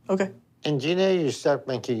 Okay. And Gina, you start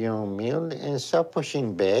making your own meal and start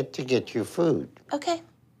pushing Beth to get you food. Okay.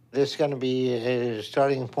 There's going to be a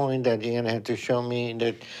starting point that you're going to have to show me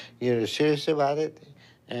that you're serious about it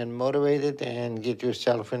and motivated and get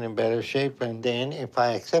yourself in a better shape. And then if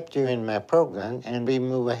I accept you in my program and we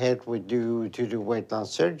move ahead with you to do weight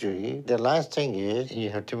loss surgery, the last thing is you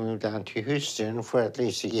have to move down to Houston for at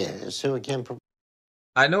least a year so we can...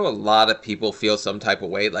 I know a lot of people feel some type of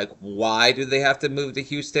way, like, why do they have to move to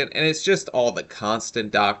Houston? And it's just all the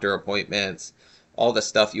constant doctor appointments, all the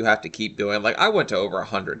stuff you have to keep doing. Like, I went to over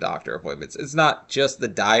 100 doctor appointments. It's not just the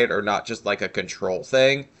diet or not just like a control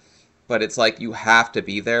thing, but it's like you have to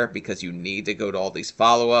be there because you need to go to all these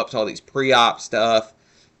follow-ups, all these pre-op stuff.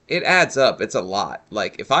 It adds up. It's a lot.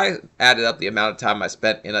 Like, if I added up the amount of time I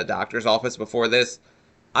spent in a doctor's office before this,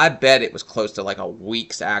 I bet it was close to like a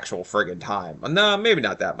week's actual friggin' time. No, maybe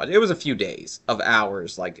not that much. It was a few days of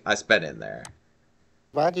hours like I spent in there.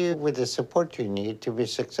 Provide you with the support you need to be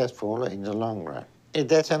successful in the long run. Is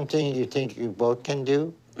that something you think you both can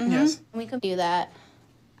do? Mm-hmm. Yes. We can do that.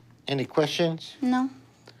 Any questions? No.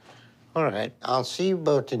 All right. I'll see you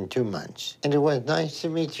both in 2 months. And it was nice to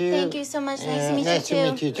meet you. Thank you so much. Nice to meet nice you too.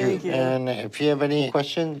 to meet you too. Thank you. And if you have any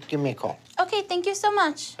questions, give me a call. Okay, thank you so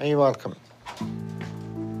much. You're welcome.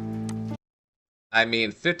 I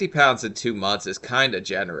mean, 50 pounds in 2 months is kind of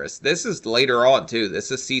generous. This is later on, too.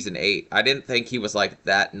 This is season 8. I didn't think he was, like,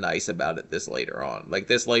 that nice about it this later on. Like,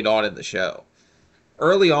 this late on in the show.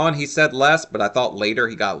 Early on, he said less, but I thought later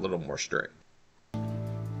he got a little more strict.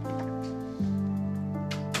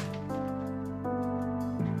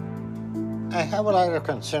 I have a lot of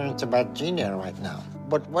concerns about Gina right now.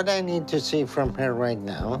 But what I need to see from her right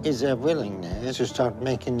now is a willingness to start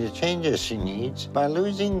making the changes she needs by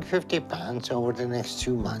losing 50 pounds over the next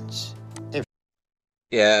 2 months.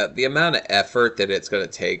 Yeah, the amount of effort that it's going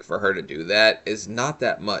to take for her to do that is not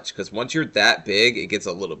that much, because once you're that big, it gets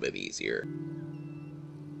a little bit easier.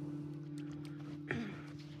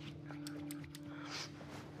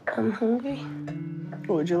 I'm hungry.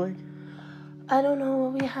 What would you like? I don't know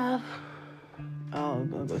what we have. I'll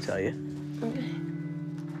go tell you. Okay.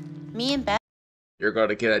 Me and Beth. You're going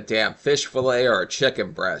to get a damn fish fillet or a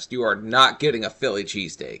chicken breast. You are not getting a Philly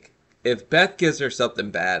cheesesteak. If Beth gives her something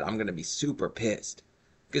bad, I'm going to be super pissed.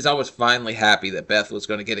 Because I was finally happy that Beth was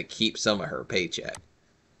going to get to keep some of her paycheck.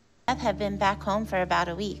 Beth had been back home for about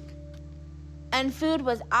a week. And food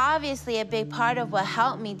was obviously a big part of what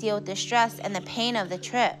helped me deal with the stress and the pain of the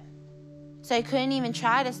trip. So I couldn't even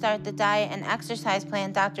try to start the diet and exercise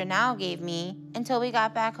plan Dr. Now gave me until we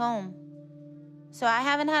got back home. So I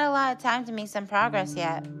haven't had a lot of time to make some progress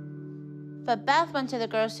yet. But Beth went to the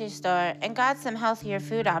grocery store and got some healthier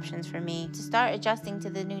food options for me to start adjusting to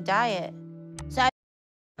the new diet.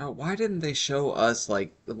 Why didn't they show us,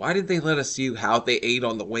 like, why didn't they let us see how they ate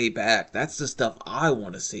on the way back? That's the stuff I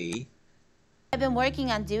want to see. I've been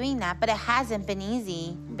working on doing that, but it hasn't been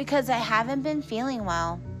easy because I haven't been feeling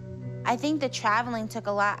well. I think the traveling took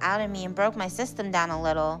a lot out of me and broke my system down a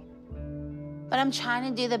little. But I'm trying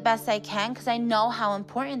to do the best I can because I know how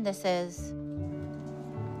important this is.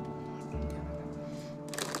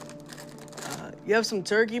 You have some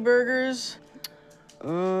turkey burgers.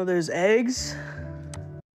 There's eggs.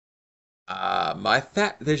 My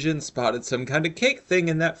fat vision spotted some kind of cake thing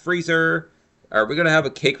in that freezer. Are we going to have a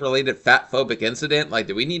cake-related fat-phobic incident? Like,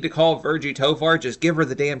 do we need to call Virgie Tofar? Just give her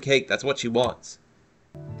the damn cake. That's what she wants.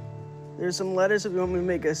 There's some lettuce if you want me to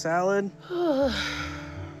make a salad. I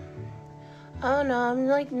don't know, I'm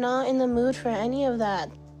like not in the mood for any of that.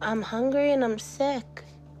 I'm hungry and I'm sick.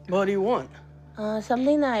 What do you want?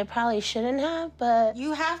 Something that I probably shouldn't have, but...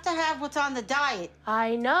 You have to have what's on the diet.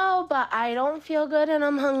 I know, but I don't feel good and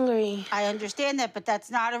I'm hungry. I understand that, but that's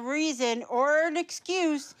not a reason or an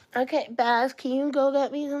excuse. Okay, Baz, can you go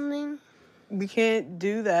get me something? We can't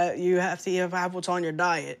do that. You have to have what's on your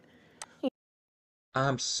diet.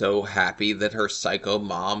 I'm so happy that her psycho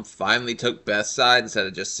mom finally took Beth's side instead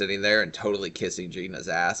of just sitting there and totally kissing Gina's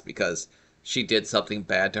ass because she did something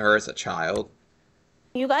bad to her as a child.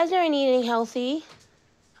 You guys aren't eating healthy.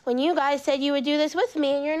 When you guys said you would do this with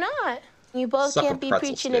me and you're not. You both Suck a can't be pretzel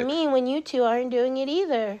preaching stick. to me when you two aren't doing it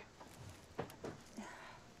either.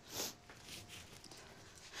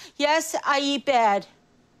 Yes, I eat bad.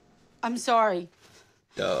 I'm sorry.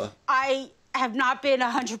 Duh. I have not been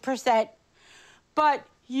 100%, but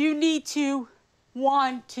you need to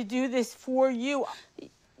want to do this for you.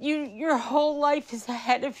 Your whole life is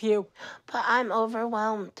ahead of you. But I'm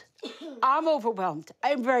overwhelmed. I'm overwhelmed.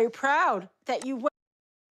 I'm very proud that you went.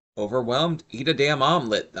 Overwhelmed? Eat a damn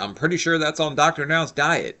omelet. I'm pretty sure that's on Dr. Now's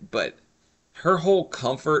diet, but her whole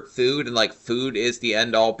comfort food and like food is the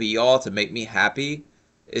end all be all to make me happy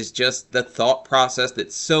is just the thought process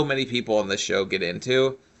that so many people on this show get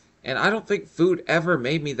into. And I don't think food ever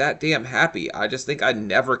made me that damn happy. I just think I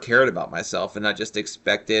never cared about myself and I just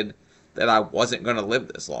expected that I wasn't going to live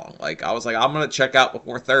this long. Like, I was like, I'm going to check out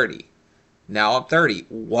before 30. Now I'm 30.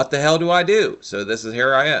 What the hell do I do? So this is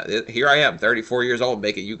here I am. Here I am, 34 years old,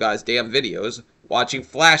 making you guys damn videos, watching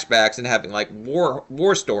flashbacks and having like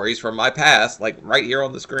war stories from my past, like right here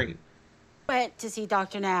on the screen. Went to see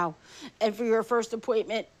Dr. Now, and for your first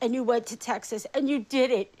appointment, and you went to Texas, and you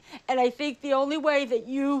did it. And I think the only way that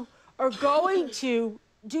you are going to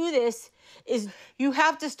do this is you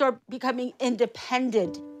have to start becoming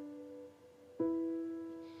independent.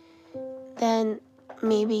 Then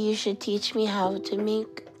maybe you should teach me how to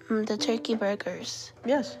make the turkey burgers.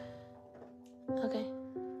 Yes. Okay.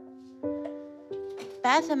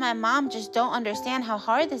 Beth and my mom just don't understand how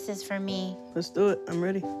hard this is for me. Let's do it. I'm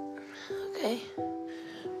ready. Okay.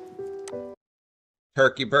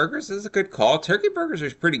 Turkey burgers is a good call. Turkey burgers are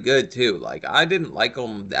pretty good too. Like, I didn't like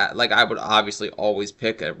them that, like, I would obviously always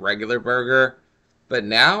pick a regular burger, but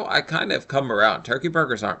now I kind of come around. Turkey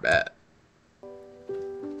burgers aren't bad.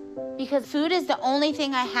 Because food is the only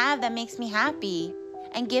thing I have that makes me happy.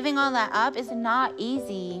 And giving all that up is not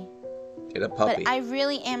easy. Get a puppy. But I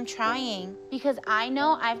really am trying because I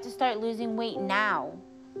know I have to start losing weight now.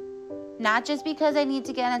 Not just because I need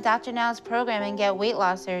to get on a Dr. Now's program and get weight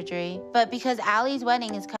loss surgery, but because Allie's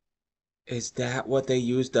wedding is coming. Is that what they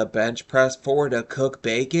used the bench press for, to cook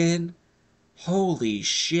bacon? Holy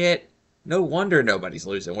shit. No wonder nobody's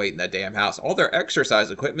losing weight in that damn house. All their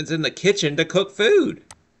exercise equipment's in the kitchen to cook food.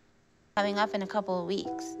 Coming up in a couple of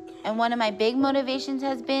weeks. And one of my big motivations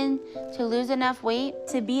has been to lose enough weight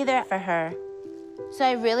to be there for her. So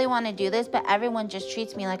I really want to do this, but everyone just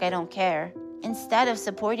treats me like I don't care, instead of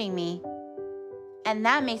supporting me. And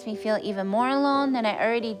that makes me feel even more alone than I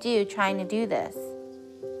already do trying to do this.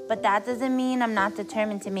 But that doesn't mean I'm not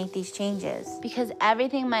determined to make these changes, because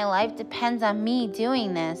everything in my life depends on me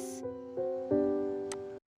doing this.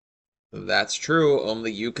 That's true,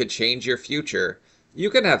 only you could change your future. You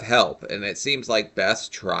can have help, and it seems like Beth's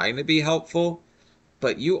trying to be helpful,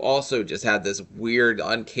 but you also just have this weird,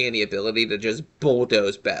 uncanny ability to just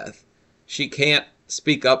bulldoze Beth. She can't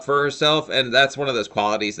speak up for herself, and that's one of those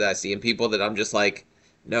qualities that I see in people that I'm just like,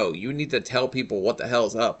 no, you need to tell people what the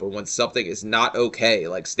hell's up, or when something is not okay,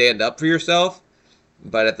 like, stand up for yourself.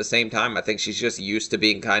 But at the same time, I think she's just used to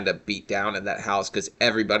being kind of beat down in that house because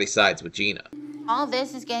everybody sides with Gina. All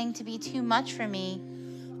this is getting to be too much for me.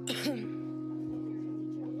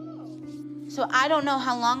 So I don't know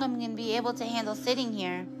how long I'm going to be able to handle sitting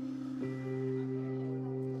here.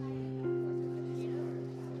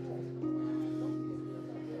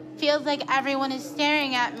 Feels like everyone is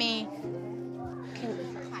staring at me.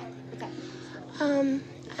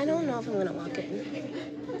 I don't know if I'm gonna walk in.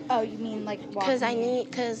 Oh, you mean like walk Cause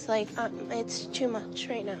it's too much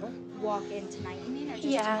right now. walk in tonight, you mean, or just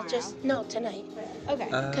Yeah, tomorrow? tonight. Okay.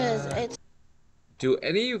 Cause it's Do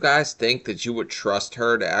any of you guys think that you would trust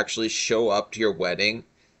her to actually show up to your wedding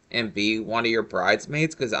and be one of your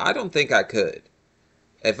bridesmaids? Because I don't think I could.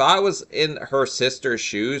 If I was in her sister's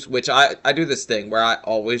shoes, which I do this thing where I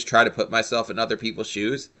always try to put myself in other people's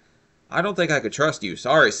shoes, I don't think I could trust you.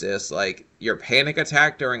 Sorry, sis. Like, your panic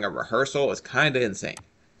attack during a rehearsal is kind of insane.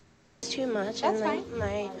 too much, That's and fine.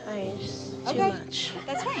 my eyes too Okay. much.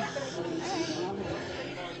 That's fine.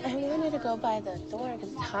 I wanted to go by the door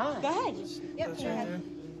because it's hot. Go ahead. Yep, go ahead.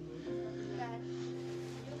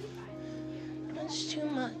 It's too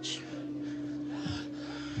much.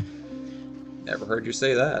 Never heard you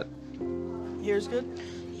say that. Yours good?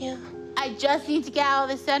 Yeah. I just need to get out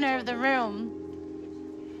of the center of the room.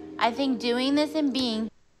 I think doing this and being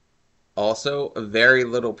Also, very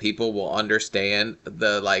little people will understand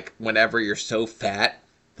the, like, whenever you're so fat,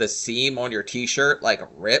 the seam on your t-shirt, like,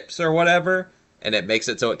 rips or whatever, and it makes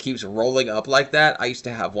it so it keeps rolling up like that. I used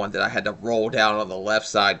to have one that I had to roll down on the left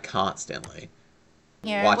side constantly.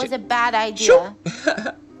 here Watch was it. a bad idea.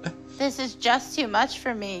 This is just too much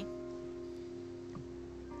for me.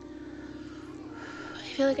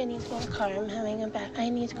 I feel like I need to go to the car. I'm having a bad. I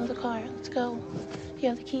need to go to the car. Let's go. Do you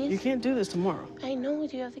have the keys? You can't do this tomorrow. I know.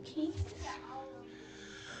 Do you have the keys?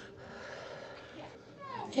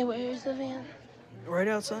 Hey, where's the van? Right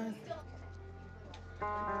outside.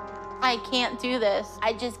 I can't do this.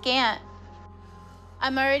 I just can't.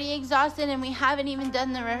 I'm already exhausted and we haven't even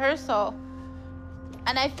done the rehearsal.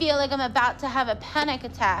 and I feel like I'm about to have a panic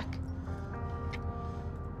attack.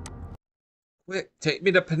 Quick, take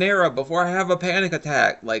me to Panera before I have a panic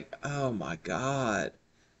attack. Like, oh my God.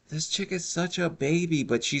 This chick is such a baby,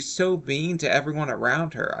 but she's so mean to everyone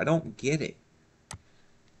around her. I don't get it.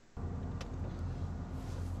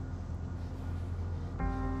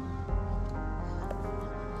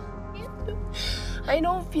 I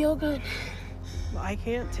don't feel good. I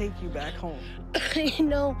can't take you back home. I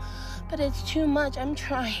know, but it's too much. I'm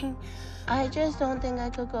trying. I just don't think I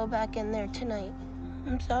could go back in there tonight.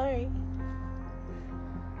 I'm sorry.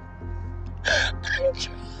 I'm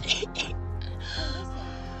trying.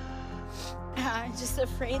 I'm just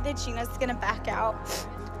afraid that Gina's gonna back out.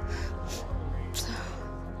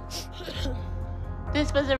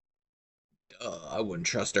 This was a I wouldn't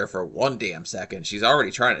trust her for one damn second. She's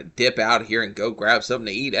already trying to dip out here and go grab something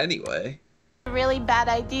to eat anyway. really bad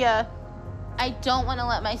idea. I don't want to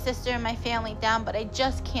let my sister and my family down, but I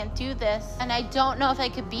just can't do this. And I don't know if I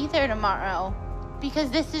could be there tomorrow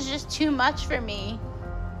because this is just too much for me.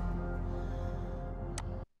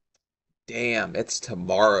 Damn, it's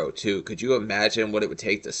tomorrow too. Could you imagine what it would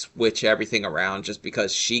take to switch everything around just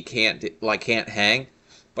because she can't hang?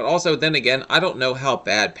 But also, then again, I don't know how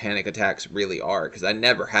bad panic attacks really are because I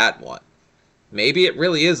never had one. Maybe it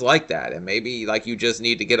really is like that, and maybe like you just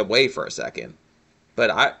need to get away for a second.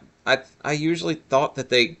 But I usually thought that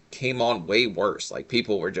they came on way worse. Like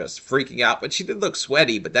people were just freaking out. But she did look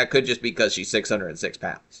sweaty, but that could just be because she's 606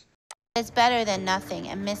 pounds. It's better than nothing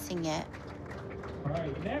and missing it. All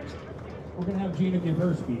right, next, we're going to have Gina give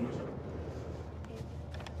her speech.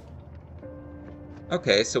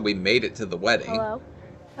 Okay, so we made it to the wedding. Hello?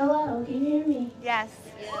 Hello, can you hear me? Yes.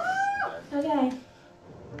 Okay.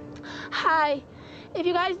 Hi. If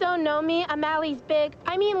you guys don't know me, I'm Allie's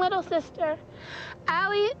little sister.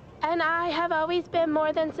 Allie and I have always been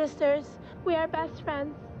more than sisters. We are best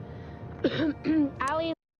friends.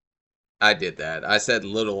 Allie. I did that. I said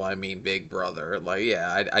little, I mean big brother. Like,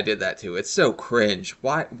 yeah, I did that too. It's so cringe.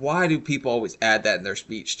 Why do people always add that in their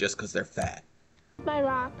speech just because they're fat? My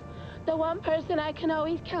rock. The one person I can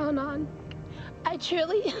always count on. I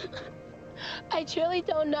truly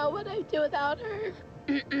don't know what I'd do without her.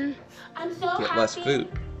 I'm so Get happy less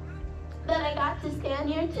food. that I got to stand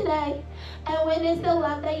here today and witness the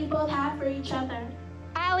love that you both have for each other.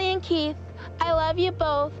 Allie and Keith, I love you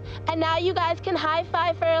both, and now you guys can high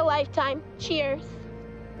five for a lifetime. Cheers.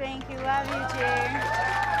 Thank you. Love you, Jane.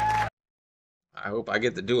 I hope I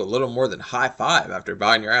get to do a little more than high five after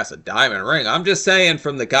buying your ass a diamond ring. I'm just saying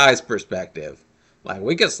from the guy's perspective. Like,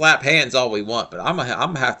 we can slap hands all we want, but I'm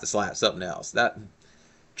gonna have to slap something else.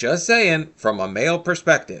 Just saying, from a male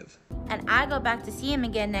perspective. And I go back to see him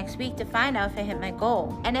again next week to find out if I hit my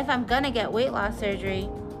goal and if I'm gonna get weight loss surgery.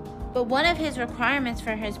 But one of his requirements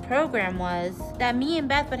for his program was that me and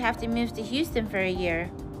Beth would have to move to Houston for a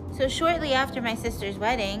year. So shortly after my sister's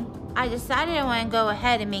wedding, I decided I want to go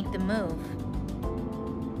ahead and make the move.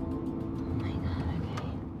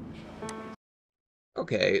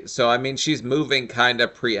 Okay, so I mean, she's moving kind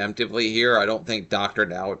of preemptively here. I don't think Dr.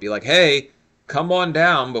 Now would be like, hey, come on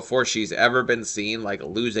down before she's ever been seen, like,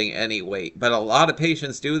 losing any weight. But a lot of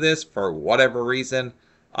patients do this for whatever reason.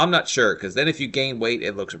 I'm not sure, because then if you gain weight,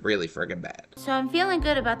 it looks really friggin' bad. So I'm feeling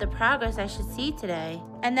good about the progress I should see today,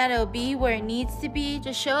 and that it'll be where it needs to be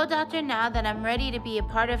to show Dr. Now that I'm ready to be a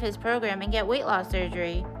part of his program and get weight loss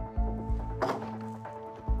surgery.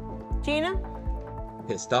 Gina?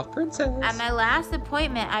 Pissed off princess. At my last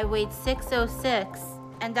appointment, I weighed 606,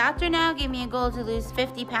 and Dr. Now gave me a goal to lose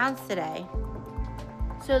 50 pounds today.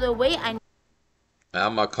 So the weight I'm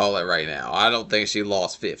gonna call it right now. I don't think she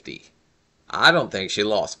lost 50. I don't think she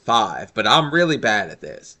lost 5, but I'm really bad at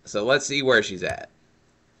this. So let's see where she's at.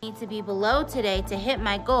 need to be below today to hit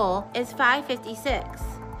my goal is 556.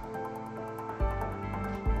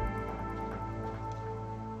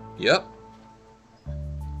 Yep.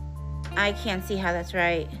 I can't see how that's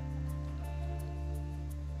right.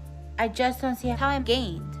 I just don't see how I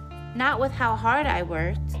gained. Not with how hard I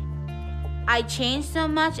worked. I changed so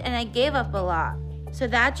much and I gave up a lot. So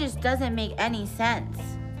that just doesn't make any sense.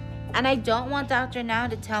 And I don't want Dr. Now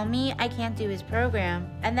to tell me I can't do his program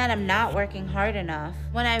and that I'm not working hard enough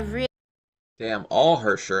when I really... Damn, all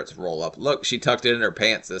her shirts roll up. Look, she tucked it in her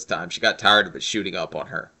pants this time. She got tired of it shooting up on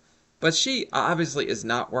her. But she obviously is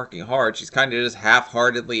not working hard. She's kind of just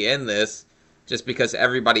half-heartedly in this just because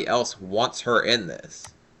everybody else wants her in this.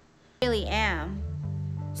 really am.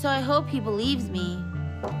 So I hope he believes me.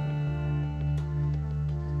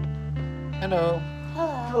 Hello.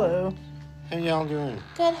 Hello. Hello. How y'all doing?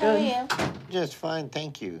 Good, how are you? Just fine,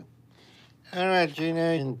 thank you. All right,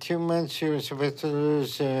 Gina, in 2 months you were supposed to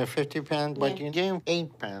lose 50 pounds, but you gained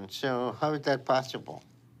 8 pounds. So how is that possible?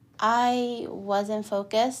 I wasn't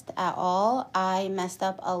focused at all. I messed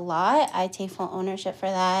up a lot. I take full ownership for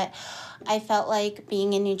that. I felt like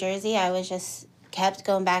being in New Jersey, I was just kept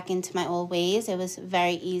going back into my old ways. It was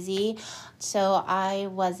very easy. So I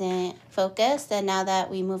wasn't focused. And now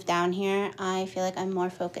that we moved down here, I feel like I'm more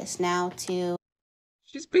focused now too.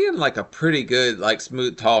 She's being like a pretty good, like,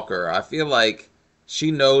 smooth talker. I feel like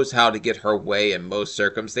she knows how to get her way in most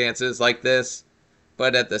circumstances like this.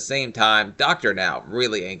 But at the same time, Dr. Now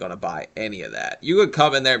really ain't gonna buy any of that. You could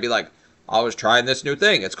come in there and be like, I was trying this new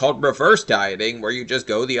thing. It's called reverse dieting, where you just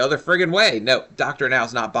go the other friggin' way. No, Dr.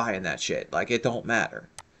 Now's not buying that shit. Like, it don't matter.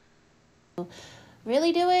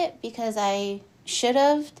 Really do it because I should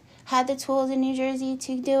have had the tools in New Jersey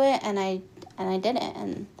to do it, and I didn't,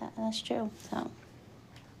 and that's true. So,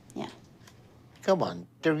 yeah. Come on.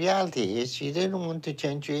 The reality is you didn't want to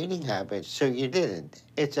change your eating habits, so you didn't.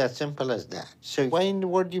 It's as simple as that. So why in the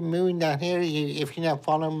world are you moving down here if you're not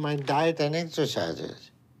following my diet and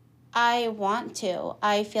exercises? I want to.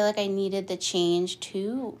 I feel like I needed the change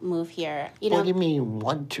to move here. What do you mean you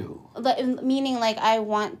want to? Meaning, like, I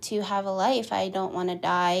want to have a life. I don't want to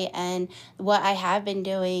die. And what I have been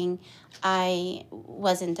doing, I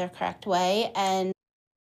wasn't the correct way. And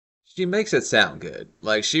She makes it sound good.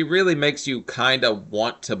 Like, she really makes you kind of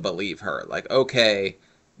want to believe her. Like, okay,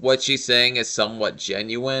 what she's saying is somewhat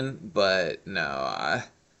genuine, but no,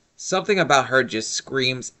 something about her just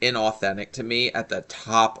screams inauthentic to me at the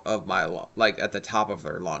top of my at the top of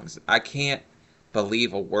her lungs. I can't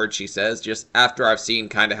believe a word she says just after I've seen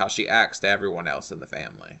kind of how she acts to everyone else in the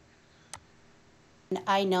family.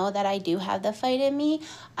 I know that I do have the fight in me.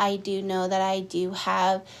 I do know that I do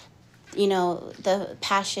have, the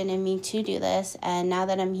passion in me to do this. And now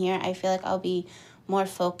that I'm here, I feel like I'll be more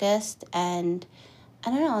focused. And I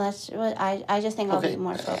don't know, that's what I just think I'll be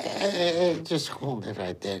more focused. Just hold it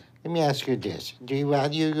right there. Let me ask you this. Do you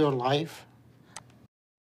value your life?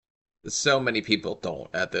 So many people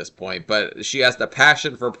don't at this point, but she has the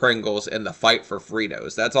passion for Pringles and the fight for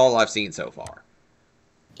Fritos. That's all I've seen so far.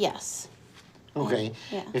 Yes. Okay.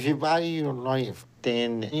 Yeah. If you value your life,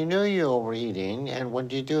 then you know you're overeating, and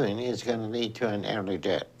what you're doing is going to lead to an early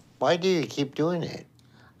death. Why do you keep doing it?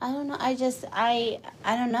 I don't know. I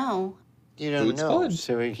don't know. You don't Food's know. fun.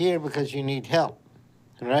 So you're here because you need help,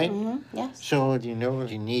 right? Mm-hmm. Yes. So you know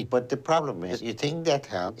what you need. But the problem is you think that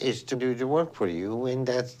help is to do the work for you, and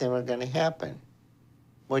that's never going to happen.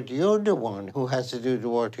 But you're the one who has to do the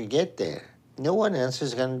work to get there. No one else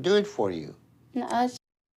is going to do it for you. No,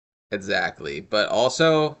 Exactly. But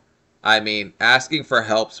also, I mean, asking for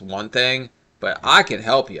help's one thing, but I can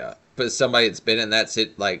help you. But somebody that's been in that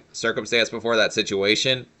circumstance before, that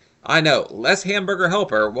situation, I know less hamburger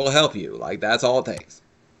helper will help you. Like, that's all it takes.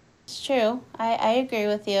 it's true. I agree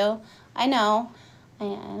with you. I know. I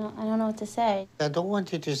don't know what to say. I don't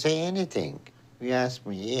want you to say anything. You asked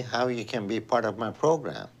me how you can be part of my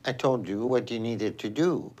program. I told you what you needed to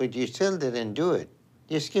do, but you still didn't do it.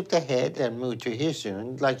 You skipped ahead and moved to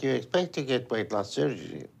Houston like you expect to get weight loss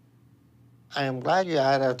surgery. I am glad you're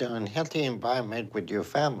out of the unhealthy environment with your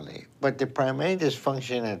family, but the primary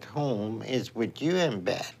dysfunction at home is with you and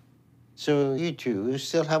Beth. So you two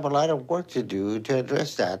still have a lot of work to do to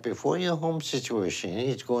address that before your home situation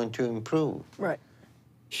is going to improve. Right.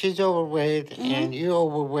 She's overweight and you're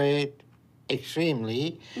overweight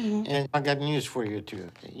extremely, and I got news for you two.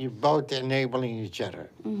 You're both enabling each other,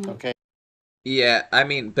 okay? Yeah, I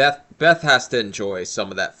mean, Beth has to enjoy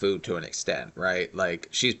some of that food to an extent, right? Like,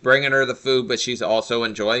 she's bringing her the food, but she's also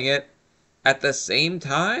enjoying it. At the same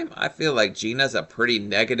time, I feel like Gina's a pretty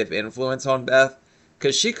negative influence on Beth,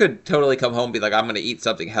 because she could totally come home and be like, I'm going to eat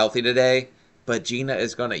something healthy today, but Gina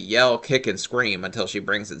is going to yell, kick, and scream until she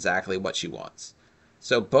brings exactly what she wants.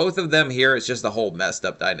 So both of them here is just a whole messed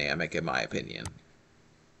up dynamic, in my opinion.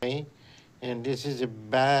 And this is a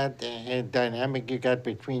bad dynamic you got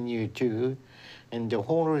between you two. And the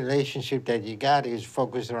whole relationship that you got is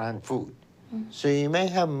focused around food. So you may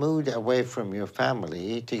have moved away from your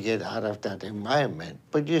family to get out of that environment,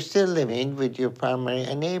 but you're still living with your primary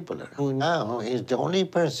enabler, who now is the only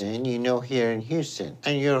person you know here in Houston.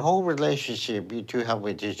 And your whole relationship you two have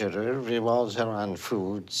with each other revolves around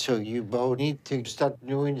food. So you both need to start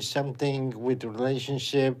doing something with the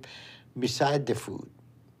relationship beside the food,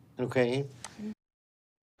 okay?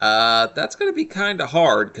 That's gonna be kind of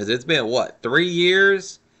hard, because it's been, what, 3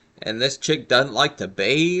 years? And this chick doesn't like to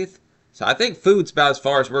bathe? So I think food's about as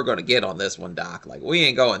far as we're gonna get on this one, Doc. Like, we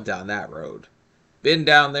ain't going down that road. Been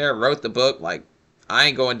down there, wrote the book, like, I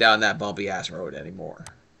ain't going down that bumpy-ass road anymore.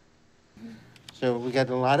 So we got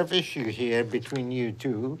a lot of issues here between you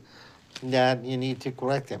two that you need to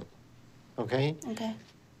correct them, okay? Okay.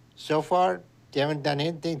 So far, you haven't done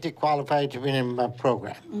anything to qualify to be in my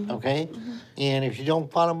program, okay? And if you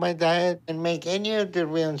don't follow my diet and make any of the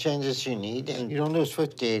real changes you need, and you don't lose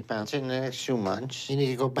 58 pounds in the next 2 months, you need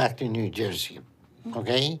to go back to New Jersey,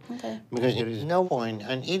 okay? Okay. Because there is no point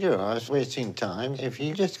on either of us wasting time if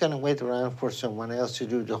you're just gonna wait around for someone else to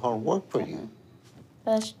do the hard work for you.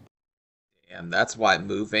 But And that's why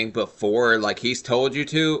moving before, like he's told you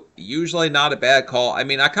to, usually not a bad call. I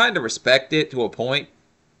mean, I kind of respect it to a point,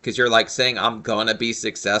 because you're like saying, I'm gonna be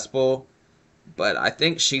successful. But I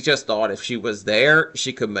think she just thought if she was there,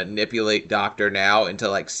 she could manipulate Dr. Now into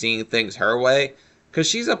like seeing things her way. Because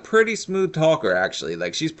she's a pretty smooth talker, actually.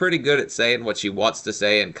 Like, she's pretty good at saying what she wants to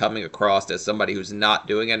say and coming across as somebody who's not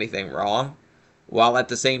doing anything wrong, while at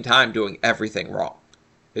the same time doing everything wrong.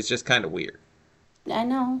 It's just kind of weird. I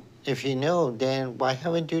know. If you know, then why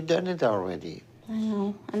haven't you done it already? I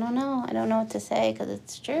know. I don't know. I don't know what to say because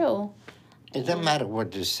it's true. It doesn't matter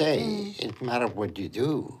what you say. It matters what you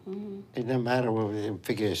do. It doesn't matter what the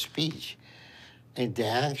figure of speech. It's the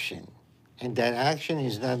action. And that action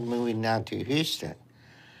is not moving now to Houston.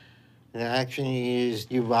 The action is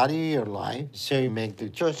you value your life, so you make the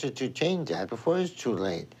choices to change that before it's too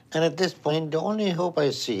late. And at this point, the only hope I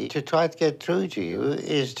see to try to get through to you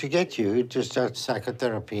is to get you to start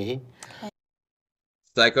psychotherapy.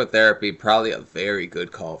 Psychotherapy, probably a very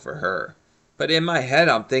good call for her. But in my head,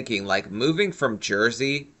 I'm thinking, like, moving from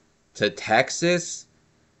Jersey to Texas,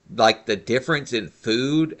 like, the difference in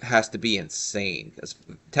food has to be insane. Because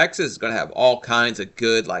Texas is going to have all kinds of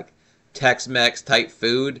good, like, Tex-Mex type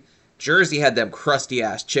food. Jersey had them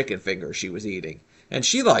crusty-ass chicken fingers she was eating. And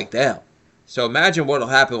she liked them. So imagine what'll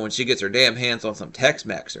happen when she gets her damn hands on some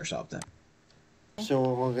Tex-Mex or something. So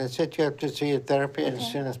we're going to set you up to see a therapist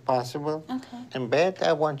as soon as possible. Okay. And Beth,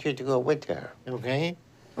 I want you to go with her, okay?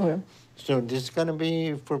 Okay. So this is going to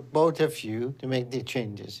be for both of you to make the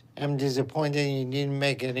changes. I'm disappointed you didn't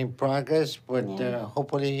make any progress, but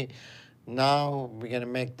hopefully now we're going to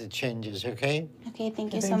make the changes, okay? Okay,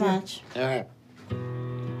 thank you so much. All right.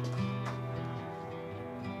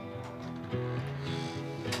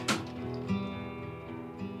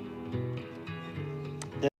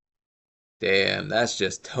 Damn, that's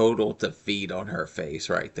just total defeat on her face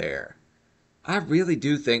right there. I really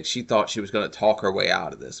do think she thought she was going to talk her way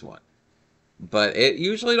out of this one. But it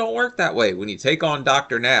usually don't work that way when you take on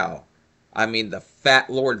Dr. Now. I mean, the fat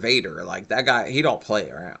Lord Vader, like that guy, he don't play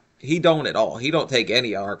around. He don't at all. He don't take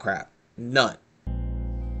any of our crap. None.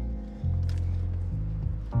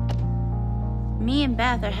 Me and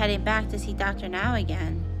Beth are heading back to see Dr. Now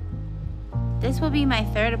again. This will be my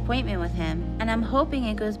 3rd appointment with him, and I'm hoping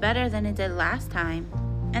it goes better than it did last time,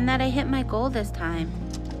 and that I hit my goal this time.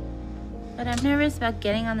 But I'm nervous about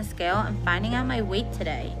getting on the scale and finding out my weight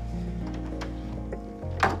today.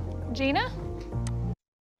 Gina?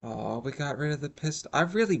 Oh, we got rid of the pistol. I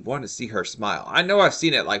really want to see her smile. I know I've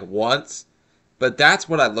seen it like once, but that's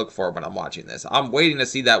what I look for when I'm watching this. I'm waiting to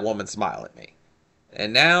see that woman smile at me.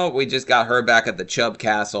 And now we just got her back at the Chubb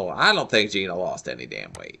Castle. I don't think Gina lost any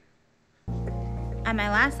damn weight. At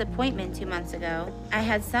my last appointment 2 months ago, I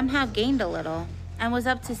had somehow gained a little and was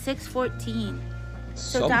up to 614.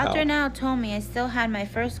 So Dr. Now told me I still had my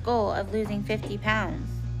first goal of losing 50 pounds,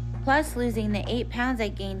 plus losing the 8 pounds I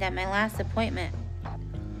gained at my last appointment.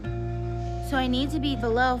 So I need to be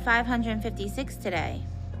below 556 today.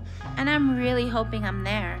 And I'm really hoping I'm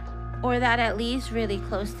there, or that at least really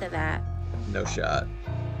close to that. No shot.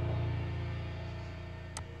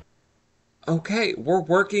 Okay, we're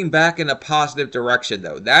working back in a positive direction,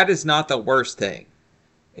 though. That is not the worst thing.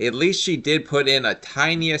 At least she did put in a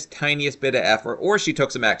tiniest bit of effort, or she took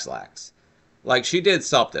some X-Lax. Like, she did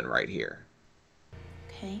something right here.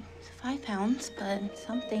 Okay, it's 5 pounds, but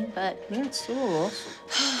something, but... Yeah, it's still a loss.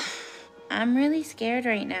 I'm really scared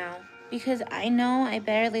right now, because I know I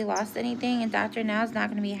barely lost anything, and Dr. Now's not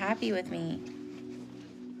going to be happy with me.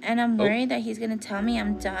 And I'm worried that he's going to tell me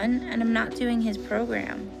I'm done, and I'm not doing his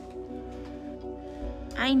program.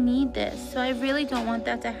 I need this, so I really don't want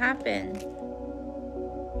that to happen.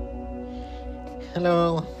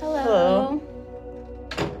 Hello. Hello.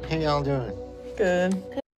 How y'all doing?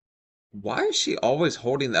 Good. Why is she always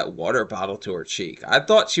holding that water bottle to her cheek? I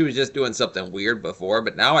thought she was just doing something weird before,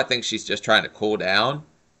 but now I think she's just trying to cool down.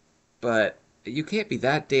 But you can't be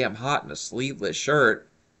that damn hot in a sleeveless shirt.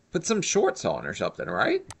 Put some shorts on or something,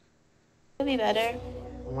 right? It'll be better.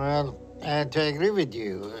 Well, I had to agree with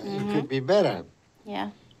you. It could be better.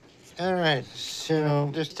 Yeah. All right,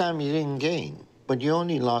 so this time you didn't gain, but you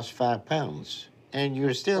only lost 5 pounds. And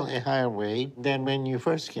you're still a higher weight than when you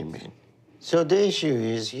first came in. So the issue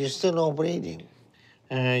is you're still overeating.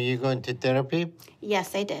 You going to therapy?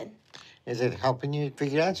 Yes, I did. Is it helping you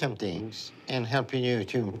figure out some things and helping you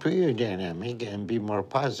to improve your dynamic and be more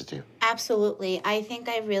positive? Absolutely. I think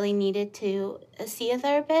I really needed to see a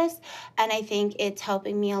therapist, and I think it's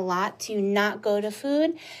helping me a lot to not go to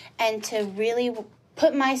food and to really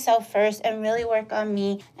put myself first and really work on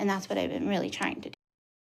me, and that's what I've been really trying to do.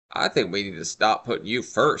 I think we need to stop putting you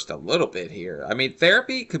first a little bit here. I mean,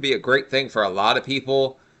 therapy could be a great thing for a lot of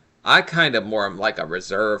people. I kind of more am like a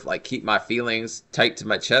reserve, like keep my feelings tight to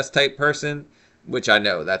my chest type person, which I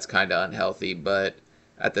know that's kind of unhealthy, but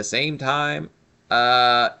at the same time,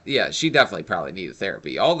 yeah, she definitely probably needed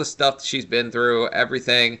therapy. All the stuff she's been through,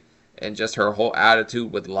 everything, and just her whole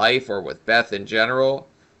attitude with life or with Beth in general,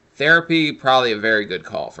 therapy probably a very good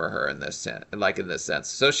call for her in this sense,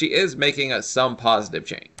 So she is making some positive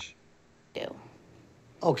change.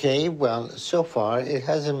 Okay, well, so far it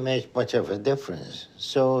hasn't made much of a difference.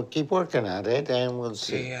 So keep working at it and we'll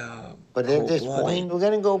see. Damn. But at this point, we're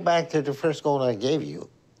going to go back to the first goal I gave you,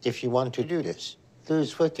 if you want to do this.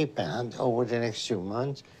 Lose 50 pounds over the next 2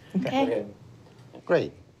 months. Okay.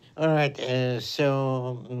 Great. All right, I'm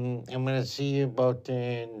going to see you about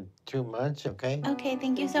in 2 months, okay? Okay,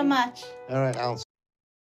 thank you so much. All right,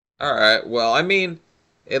 All right, well, I mean,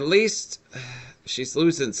 at least she's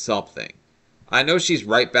losing something. I know she's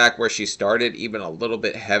right back where she started, even a little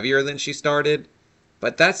bit heavier than she started,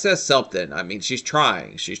 but that says something. I mean, she's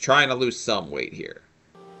trying. She's trying to lose some weight here.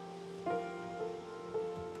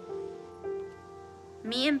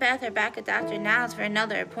 Me and Beth are back at Dr. Now's for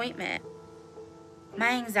another appointment.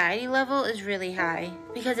 My anxiety level is really high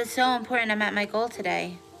because it's so important I'm at my goal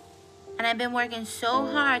today. And I've been working so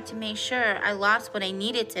hard to make sure I lost what I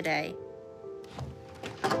needed today.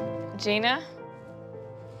 Gina?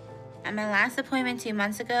 At my last appointment 2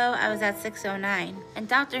 months ago, I was at 609. And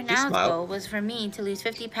Dr. Now's goal was for me to lose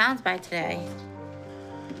 50 pounds by today.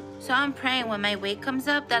 So I'm praying when my weight comes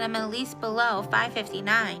up that I'm at least below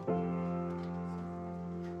 559.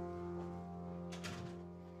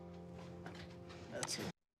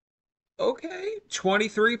 Okay,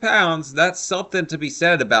 23 pounds. That's something to be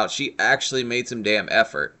said about she actually made some damn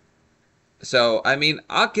effort. So, I mean,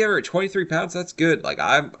 I'll give her 23 pounds. That's good. Like,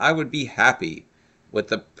 I would be happy with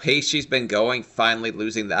the pace she's been going, finally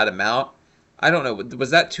losing that amount. I don't know.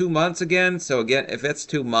 Was that 2 months again? So, again, if it's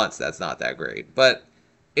 2 months, that's not that great. But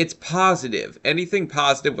it's positive. Anything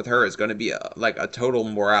positive with her is going to be like a total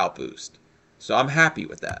morale boost. So, I'm happy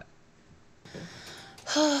with that.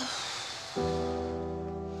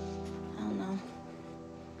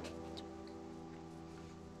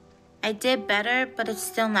 I did better, but it's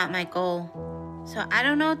still not my goal. So I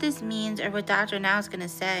don't know what this means or what Dr. Now is gonna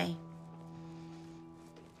say.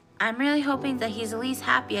 I'm really hoping that he's at least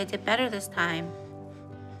happy I did better this time.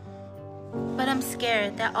 But I'm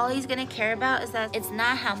scared that all he's gonna care about is that it's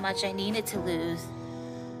not how much I needed to lose.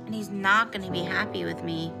 And he's not gonna be happy with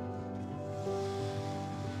me.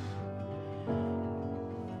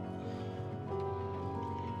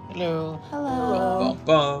 Hello. Hello. Bum,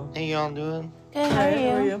 bum. How y'all doing? Good, how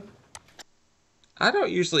are you? I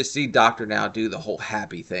don't usually see Dr. Now do the whole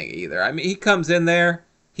happy thing either. I mean, he comes in there,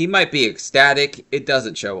 he might be ecstatic. It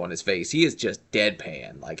doesn't show on his face. He is just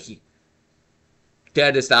deadpan. Like,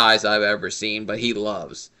 deadest eyes I've ever seen, but he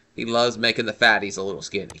loves making the fatties a little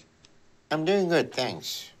skinny. I'm doing good,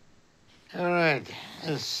 thanks. All right,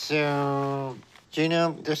 so,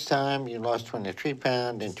 Gina, this time you lost 23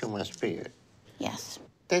 pounds in 2 months period. Yes.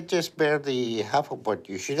 That's just barely half of what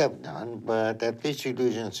you should have done, but at least you're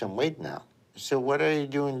losing some weight now. So what are you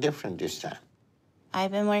doing different this time?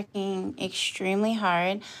 I've been working extremely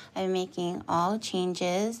hard. I'm making all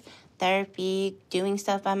changes, therapy, doing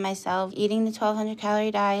stuff by myself, eating the 1,200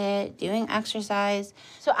 calorie diet, doing exercise.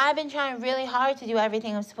 So I've been trying really hard to do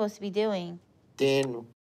everything I'm supposed to be doing. Then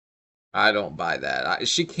I don't buy that.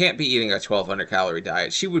 She can't be eating a 1,200 calorie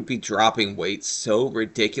diet. She would be dropping weight so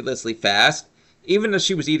ridiculously fast, even if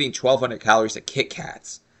she was eating 1,200 calories of Kit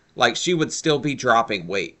Kats. Like, she would still be dropping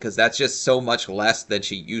weight because that's just so much less than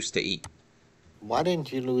she used to eat. Why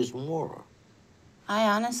didn't you lose more? I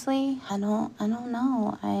honestly, I don't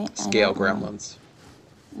know. Scale gremlins.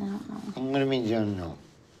 I don't know. I'm gonna mean you don't know.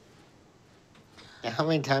 Now, how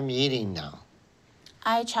many times are you eating now?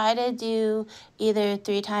 I try to do either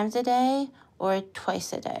 3 times a day or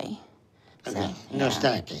twice a day. Okay, so, no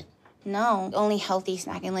snacking? No, only healthy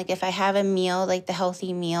snacking. Like, if I have a meal, like the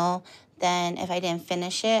healthy meal, then if I didn't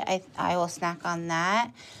finish it, I will snack on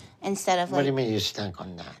that instead of, like... What do you mean you snack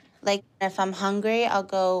on that? Like, if I'm hungry, I'll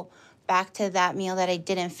go back to that meal that I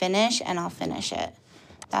didn't finish, and I'll finish it.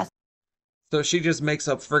 So she just makes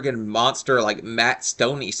a friggin' monster, like, Matt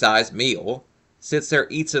Stoney-sized meal, sits there,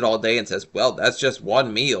 eats it all day, and says, well, that's just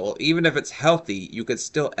one meal. Even if it's healthy, you could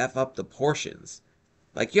still F up the portions.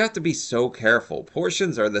 Like, you have to be so careful.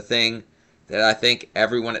 Portions are the thing that I think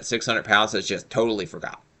everyone at 600 pounds has just totally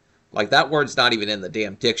forgot. Like, that word's not even in the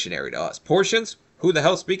damn dictionary to us. Portions? Who the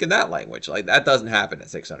hell's speaking that language? Like, that doesn't happen at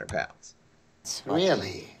 600 pounds.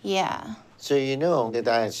 Really? Yeah. So you know the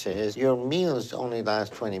diet says your meals only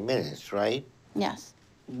last 20 minutes, right? Yes.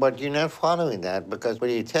 But you're not following that because what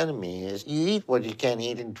you're telling me is you eat what you can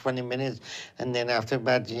eat in 20 minutes and then after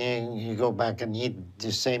that you go back and eat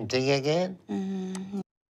the same thing again? Mm-hmm.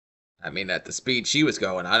 I mean, at the speed she was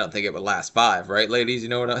going, I don't think it would last 5, right, ladies? You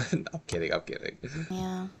know what I'm kidding, I'm kidding.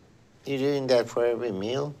 Yeah. You're doing that for every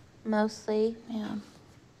meal? Mostly, yeah.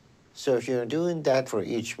 So if you're doing that for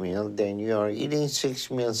each meal, then you are eating 6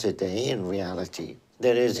 meals a day in reality.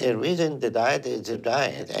 There is a reason the diet is a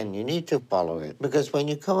diet, and you need to follow it. Because when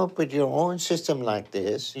you come up with your own system like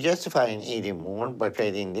this, you justify in eating more by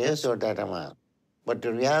trading this or that amount. But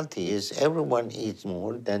the reality is everyone eats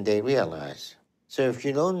more than they realize. So if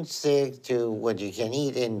you don't stick to what you can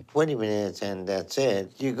eat in 20 minutes and that's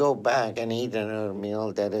it, you go back and eat another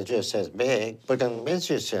meal that is just as big, but convince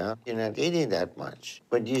yourself you're not eating that much.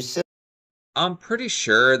 But you still I'm pretty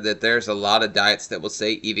sure that there's a lot of diets that will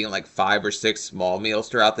say eating like 5 or 6 small meals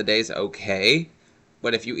throughout the day is okay.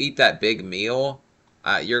 But if you eat that big meal,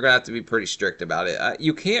 you're going to have to be pretty strict about it.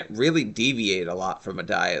 You can't really deviate a lot from a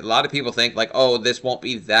diet. A lot of people think like, oh, this won't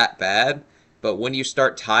be that bad. But when you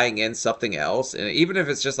start tying in something else, and even if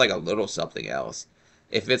it's just like a little something else,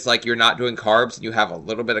 if it's like you're not doing carbs and you have a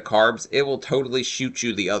little bit of carbs, it will totally shoot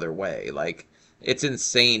you the other way. Like, it's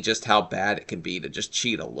insane just how bad it can be to just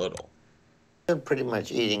cheat a little. pretty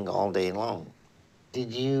much eating all day long.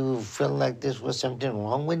 Did you feel like this was something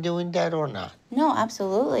wrong with doing that or not? No,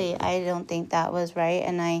 absolutely. I don't think that was right,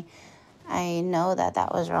 and I know that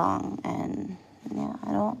that was wrong, and yeah,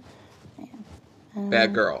 I don't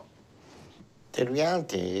Bad girl. The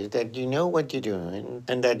reality is that you know what you're doing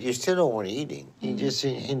and that you're still overeating. You're just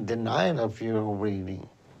in denial of your overeating.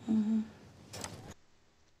 Mm-hmm.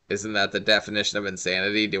 Isn't that the definition of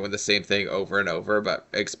insanity? Doing the same thing over and over, but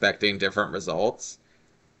expecting different results?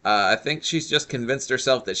 I think she's just convinced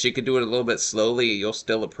herself that she could do it a little bit slowly, you'll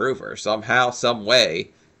still approve her. Somehow, some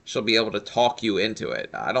way, she'll be able to talk you into it.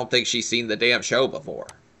 I don't think she's seen the damn show before.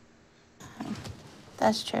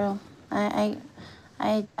 That's true. I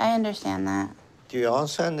understand that. Do you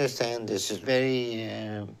also understand this is a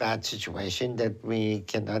very bad situation that we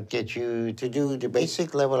cannot get you to do the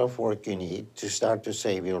basic level of work you need to start to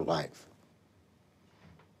save your life?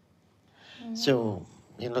 Mm-hmm. So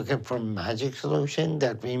you're looking for a magic solution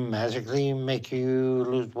that we magically make you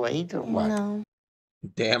lose weight or what? No.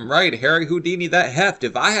 Damn right, Harry Houdini that heft.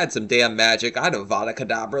 If I had some damn magic, I'd Avada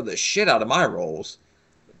Kedavra the shit out of my rolls.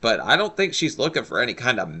 But I don't think she's looking for any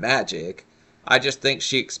kind of magic. I just think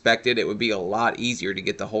she expected it would be a lot easier to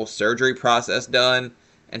get the whole surgery process done,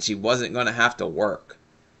 and she wasn't going to have to work.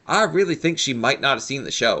 I really think she might not have seen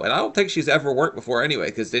the show, and I don't think she's ever worked before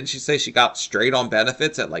anyway, because didn't she say she got straight on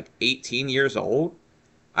benefits at like 18 years old?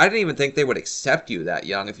 I didn't even think they would accept you that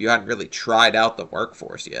young if you hadn't really tried out the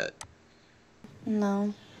workforce yet.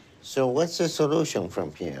 No. So what's the solution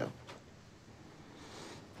from here?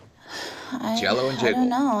 Jello and Jiggle. I don't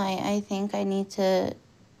know. I think I need to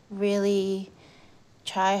really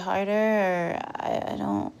try harder, or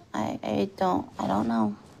I don't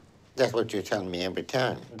know. That's what you're telling me every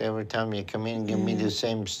time. Every time you come in and give me the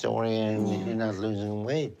same story and you're not losing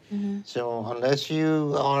weight. Mm-hmm. So unless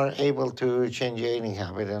you are able to change your eating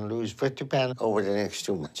habit and lose 50 pounds over the next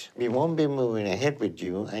 2 months, we won't be moving ahead with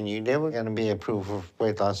you, and you're never going to be approved for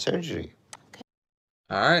weight loss surgery.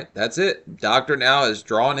 All right, that's it. Doctor now has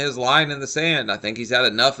drawn his line in the sand. I think he's had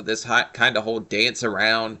enough of this kind of whole dance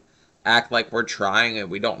around, act like we're trying and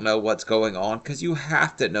we don't know what's going on, because you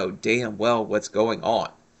have to know damn well what's going on.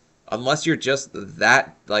 Unless you're just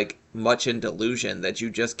that, like, much in delusion that you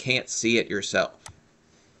just can't see it yourself.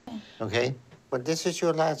 Okay, but this is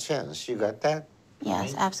your last chance. You got that?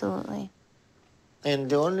 Yes, right? Absolutely. And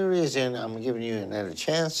the only reason I'm giving you another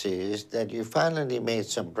chance is that you finally made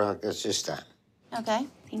some progress this time. Okay,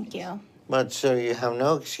 thank you. But so you have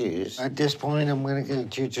no excuse. At this point, I'm going to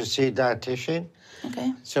get you to see a dietitian.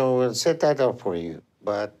 Okay. So we'll set that up for you.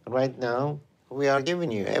 But right now, we are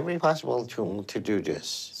giving you every possible tool to do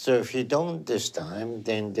this. So if you don't this time,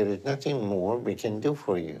 then there is nothing more we can do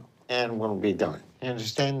for you. And we'll be done. You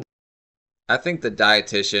understand? I think the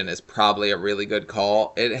dietitian is probably a really good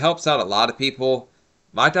call. It helps out a lot of people.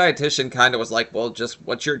 My dietitian kind of was like, well, just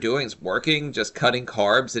what you're doing is working, just cutting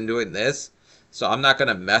carbs and doing this. So I'm not going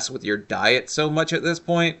to mess with your diet so much at this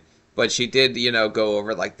point. But she did, you know, go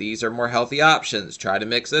over like, these are more healthy options. Try to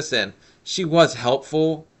mix this in. She was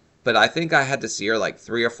helpful, but I think I had to see her like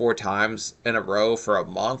 3 or 4 times in a row for a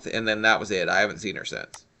month, and then that was it. I haven't seen her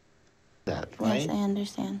since. That, right? Yes, I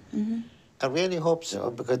understand. I really hope so,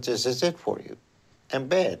 because this is it for you. And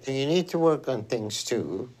Beth, you need to work on things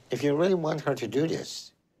too, if you really want her to do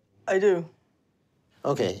this. I do.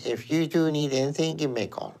 Okay, if you do need anything, give me a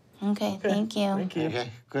call. Okay, thank you. Thank you. Okay,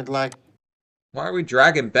 good luck. Why are we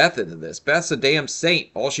dragging Beth into this? Beth's a damn saint.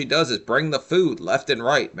 All she does is bring the food left and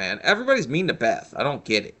right, man. Everybody's mean to Beth. I don't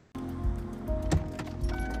get it.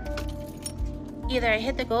 Either I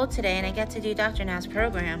hit the goal today and I get to do Dr. Now's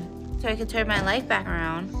program, so I could turn my life back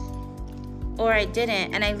around, or I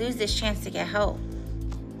didn't and I lose this chance to get help.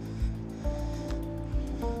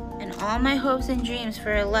 And all my hopes and dreams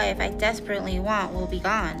for a life I desperately want will be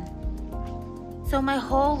gone. So my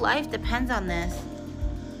whole life depends on this.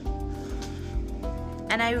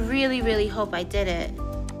 And I really, really hope I did it.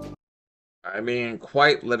 I mean,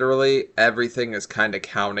 quite literally, everything is kind of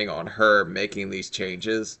counting on her making these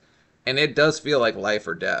changes. And it does feel like life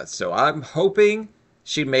or death. So I'm hoping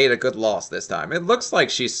she made a good loss this time. It looks like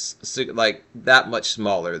she's like that much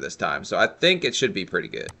smaller this time. So I think it should be pretty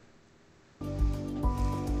good.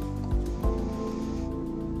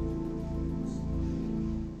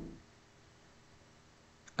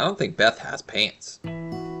 I don't think Beth has pants.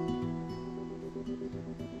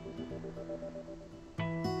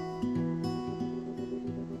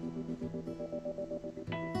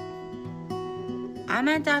 I'm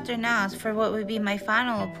at Dr. Now's for what would be my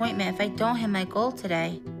final appointment if I don't hit my goal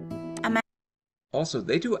today. Also,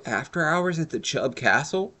 they do after hours at the Chubb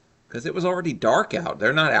Castle? Because it was already dark out.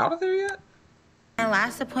 They're not out of there yet? My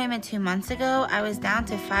last appointment 2 months ago, I was down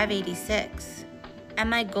to 586. And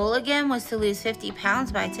my goal again was to lose 50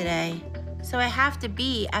 pounds by today. So I have to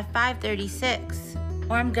be at 536,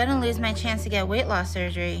 or I'm gonna lose my chance to get weight loss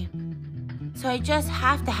surgery. So I just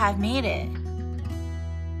have to have made it.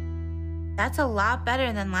 That's a lot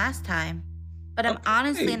better than last time. But I'm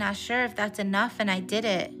honestly not sure if that's enough and I did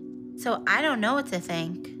it. So I don't know what to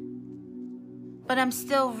think. But I'm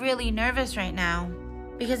still really nervous right now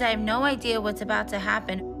because I have no idea what's about to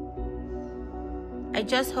happen. I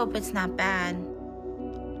just hope it's not bad.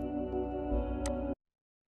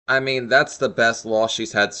 I mean, that's the best loss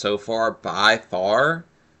she's had so far, by far.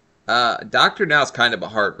 Dr. Now's kind of a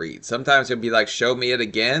hard read. Sometimes he'll be like, show me it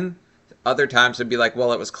again. Other times he'll be like,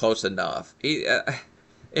 well, it was close enough. It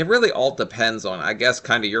really all depends on, I guess,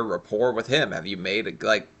 kind of your rapport with him. Have you made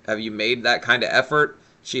that kind of effort?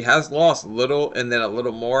 She has lost a little, and then a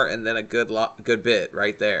little more, and then a good bit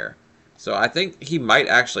right there. So I think he might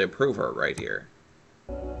actually approve her right here.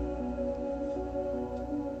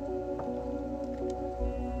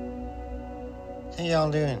 How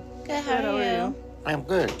y'all doing? Good, how are you? I'm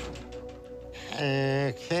good.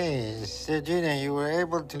 Okay, so Gina, you were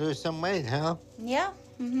able to lose some weight, huh? Yeah.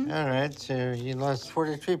 All right, so you lost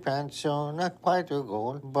 43 pounds, so not quite your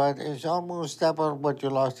goal, but it's almost double what you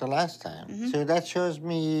lost the last time. So that shows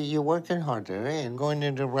me you're working harder and going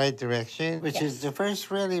in the right direction, which is the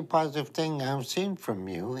first really positive thing I've seen from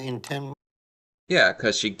you in 10 months. Yeah,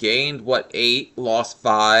 because she gained, 8, lost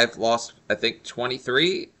 5, lost, I think,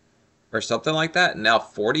 23 or something like that, and now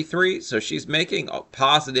 43. So she's making a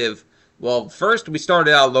positive. Well, first we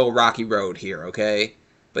started out a little rocky road here, okay?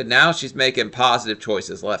 But now she's making positive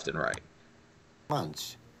choices left and right.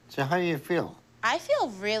 Months. So how do you feel? I feel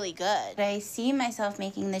really good. I see myself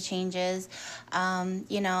making the changes.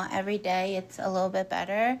 Every day it's a little bit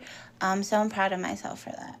better. So I'm proud of myself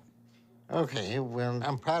for that. Okay, well,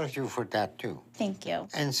 I'm proud of you for that, too. Thank you.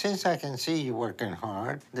 And since I can see you working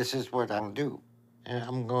hard, this is what I'll do. I'm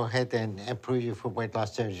going to go ahead and approve you for weight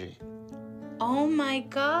loss surgery. Oh, my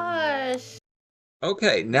gosh.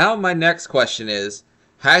 Okay, now my next question is,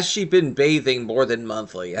 has she been bathing more than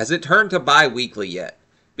monthly? Has it turned to bi-weekly yet?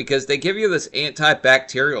 Because they give you this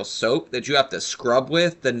antibacterial soap that you have to scrub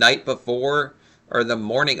with the night before, or the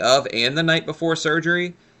morning of and the night before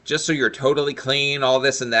surgery, just so you're totally clean, all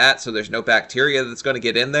this and that, so there's no bacteria that's going to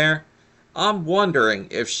get in there. I'm wondering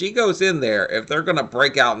if she goes in there, if they're going to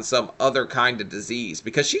break out in some other kind of disease,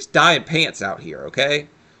 because she's dying pants out here, okay?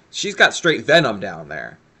 She's got straight venom down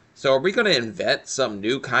there. So are we going to invent some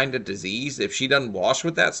new kind of disease if she doesn't wash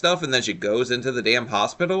with that stuff and then she goes into the damn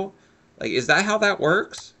hospital? Like, is that how that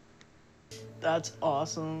works? That's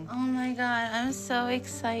awesome. Oh my God, I'm so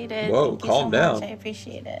excited. Whoa, Thank calm you so down. much. I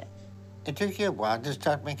appreciate it. It took you a while to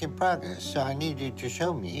start making progress, so I need you to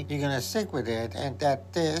show me you're gonna stick with it and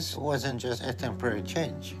that this wasn't just a temporary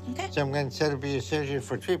change. Okay. So I'm gonna set up your surgery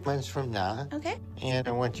for 3 months from now. Okay. And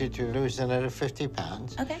I want you to lose another 50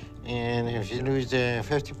 pounds. Okay. And if you lose the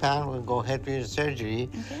 50 pounds, we'll go ahead with your surgery.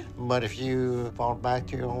 Okay. But if you fall back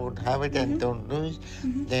to your old habit and don't lose,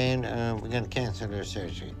 then we're gonna cancel your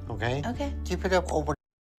surgery, okay? Okay. Keep it up over.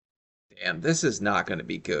 Damn, this is not going to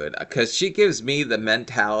be good. Because she gives me the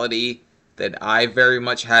mentality that I very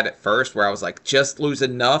much had at first, where I was like, just lose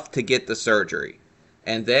enough to get the surgery.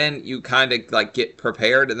 And then you kind of like get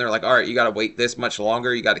prepared, and they're like, all right, you got to wait this much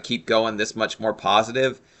longer. You got to keep going this much more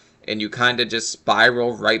positive. And you kind of just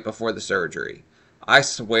spiral right before the surgery. I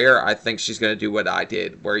swear I think she's going to do what I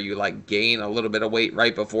did, where you like gain a little bit of weight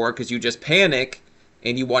right before because you just panic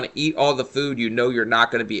and you want to eat all the food you know you're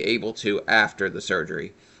not going to be able to after the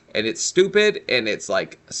surgery. And it's stupid, and it's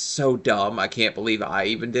like so dumb. I can't believe I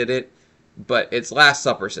even did it. But it's Last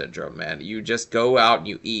Supper syndrome, man. You just go out and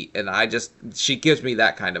you eat, and she gives me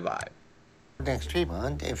that kind of vibe. Next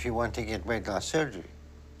treatment if you want to get weight loss surgery.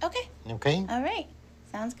 Okay. Okay? All right.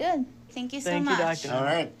 Sounds good. Thank you so Thank you, much. doctor. All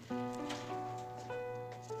right.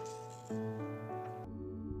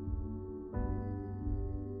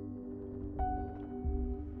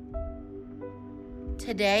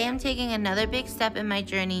 Today, I'm taking another big step in my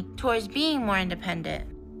journey towards being more independent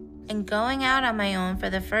and going out on my own for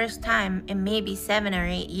the first time in maybe 7 or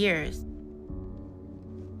 8 years.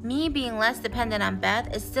 Me being less dependent on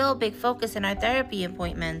Beth is still a big focus in our therapy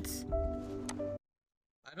appointments.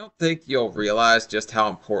 I don't think you'll realize just how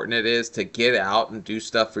important it is to get out and do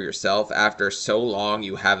stuff for yourself after so long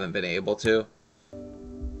you haven't been able to.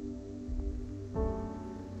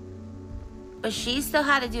 But she still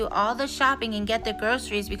had to do all the shopping and get the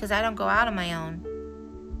groceries because I don't go out on my own.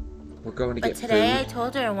 We're going to But get today I food.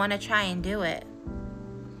 told her I want to try and do it.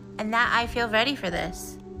 And that I feel ready for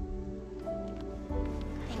this.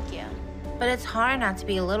 Thank you. But it's hard not to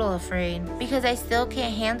be a little afraid because I still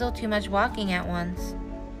can't handle too much walking at once.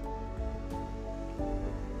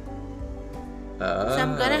 So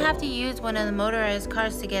I'm gonna have to use one of the motorized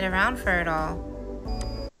cars to get around for it all.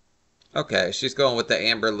 Okay, she's going with the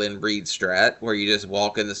Amber Lynn Reed strat, where you just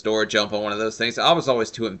walk in the store, jump on one of those things. I was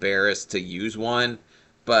always too embarrassed to use one,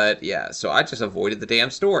 but yeah, so I just avoided the damn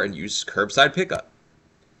store and used curbside pickup.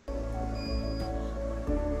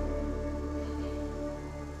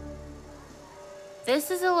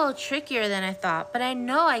 This is a little trickier than I thought, but I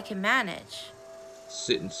know I can manage.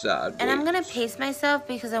 Sitting sideways. And I'm gonna pace myself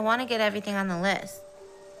because I want to get everything on the list.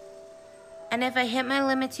 And if I hit my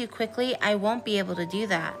limit too quickly, I won't be able to do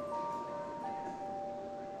that.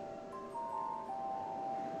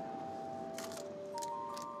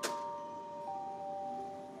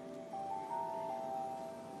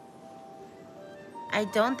 I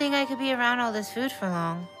don't think I could be around all this food for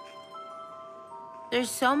long. There's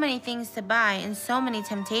so many things to buy and so many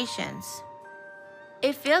temptations.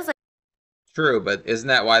 It feels like True, but isn't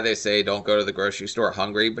that why they say don't go to the grocery store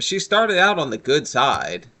hungry? But she started out on the good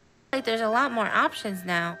side. there's a lot more options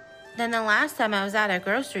now than the last time I was at a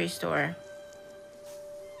grocery store.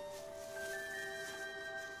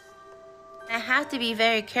 I have to be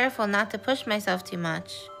very careful not to push myself too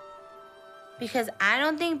much. Because I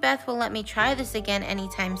don't think Beth will let me try this again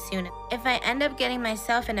anytime soon if I end up getting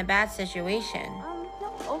myself in a bad situation. No.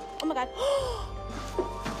 Oh my God.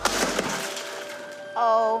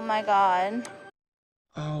 Oh my God.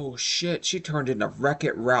 Oh shit, she turned into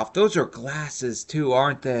Wreck-It Ralph. Those are glasses too,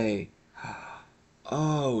 aren't they?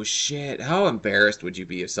 Oh shit, how embarrassed would you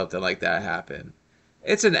be if something like that happened?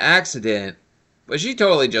 It's an accident, but she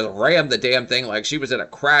totally just rammed the damn thing like she was in a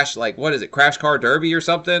crash, like, what is it, Crash Car Derby or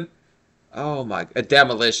something? Oh my, a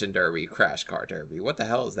demolition derby, Crash Car Derby. What the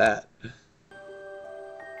hell is that?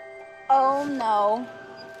 Oh no.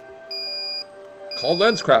 Call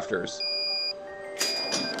lens crafters.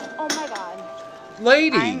 Oh my God.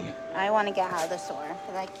 Lady! I want to get out of the store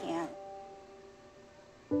because I can't.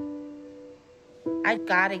 I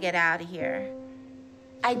gotta get out of here.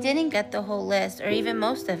 I didn't get the whole list or even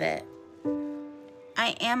most of it.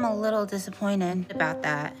 I am a little disappointed about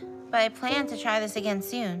that, but I plan to try this again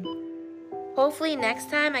soon. Hopefully next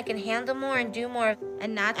time I can handle more and do more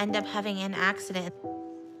and not end up having an accident.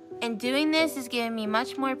 And doing this is giving me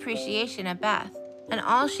much more appreciation of Beth and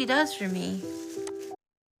all she does for me.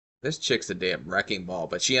 This chick's a damn wrecking ball,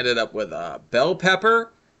 but she ended up with bell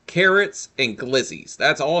pepper, carrots, and glizzies.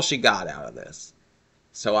 That's all she got out of this.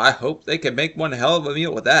 So I hope they can make one hell of a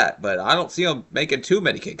meal with that, but I don't see them making too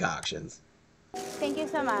many concoctions. Thank you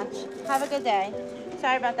so much. Have a good day.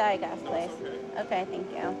 Sorry about that, I guess, please. Okay,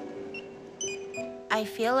 thank you. I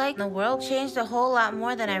feel like the world changed a whole lot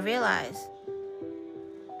more than I realized.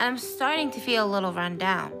 And I'm starting to feel a little run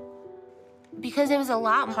down. Because it was a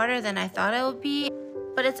lot harder than I thought it would be,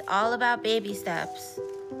 but it's all about baby steps.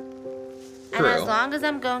 And as long as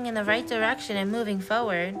I'm going in the right direction and moving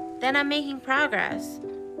forward, then I'm making progress.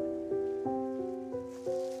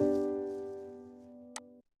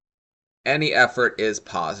 Any effort is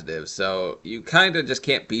positive, so you kind of just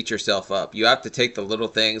can't beat yourself up. You have to take the little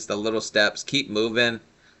things, the little steps, keep moving.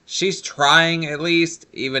 She's trying at least,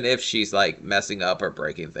 even if she's like messing up or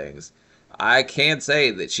breaking things. I can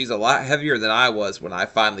say that she's a lot heavier than I was when I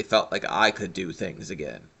finally felt like I could do things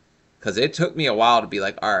again. Because it took me a while to be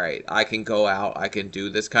like, alright, I can go out, I can do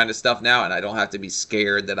this kind of stuff now, and I don't have to be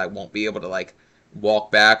scared that I won't be able to like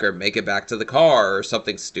walk back or make it back to the car or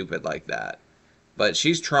something stupid like that. But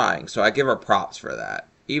she's trying, so I give her props for that.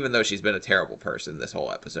 Even though she's been a terrible person this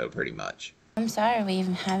whole episode, pretty much. I'm sorry we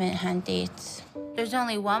even haven't had dates. There's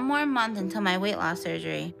only 1 more month until my weight loss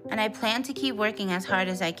surgery, and I plan to keep working as hard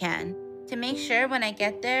as I can to make sure when I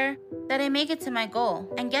get there that I make it to my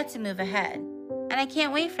goal and get to move ahead. And I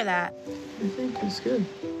can't wait for that. I think it's good.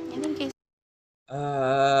 I think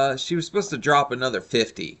it's... She was supposed to drop another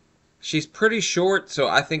 50. She's pretty short, so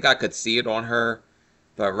I think I could see it on her.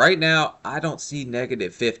 But right now, I don't see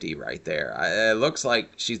negative 50 right there. It looks like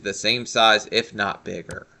she's the same size, if not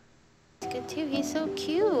bigger. It's good too. He's so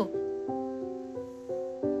cute.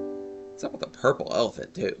 What's up with the purple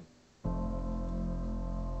elephant, too?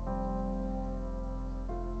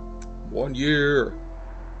 1 year.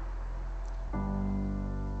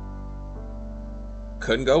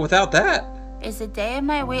 Couldn't go without that. It's the day of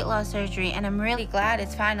my weight loss surgery, and I'm really glad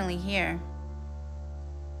it's finally here.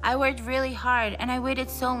 I worked really hard, and I waited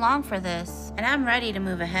so long for this, and I'm ready to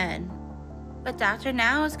move ahead. But Dr.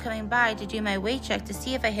 Now is coming by to do my weight check to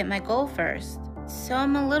see if I hit my goal first. So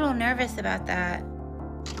I'm a little nervous about that.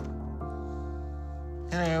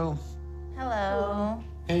 Hello. Hello.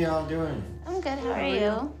 How y'all doing? I'm good. How are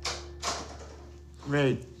you?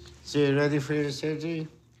 Great. So you ready for your surgery?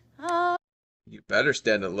 Oh. You better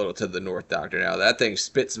stand a little to the north, Doctor Now. That thing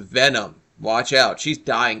spits venom. Watch out. She's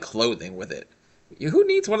dyeing clothing with it. Who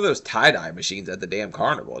needs one of those tie-dye machines at the damn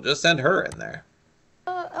carnival? Just send her in there.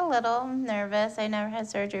 A little. I'm nervous. I never had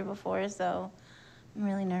surgery before, so I'm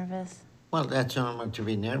really nervous. Well, that's normal to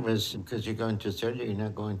be nervous because you're going to surgery, you're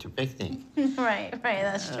not going to picnic. Right,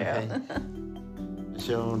 that's true. Okay.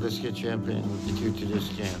 So let's get you up and get you to this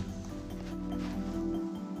jam.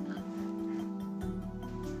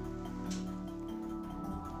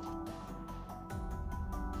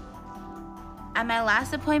 At my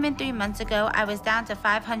last appointment 3 months ago, I was down to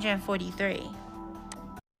 543.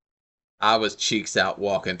 I was cheeks out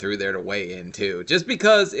walking through there to weigh in too. Just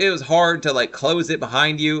because it was hard to like close it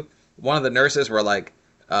behind you. One of the nurses were like,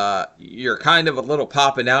 you're kind of a little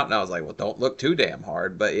popping out. And I was like, well, don't look too damn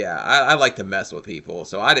hard. But yeah, I like to mess with people,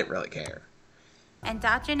 so I didn't really care. And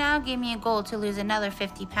Dr. Now gave me a goal to lose another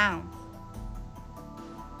 50 pounds.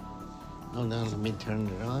 Hold on, let me turn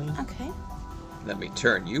it on. Okay. Let me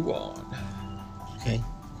turn you on. Okay,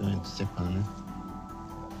 go ahead and step on it.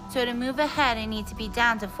 So to move ahead, I need to be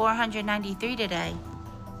down to 493 today.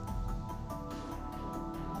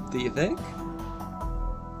 Do you think?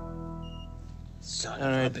 Son All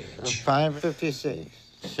of right, a bitch. 556.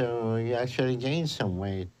 So you actually gained some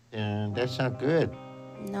weight, and that's not good.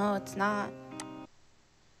 No, it's not.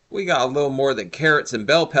 We got a little more than carrots and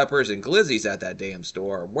bell peppers and glizzies at that damn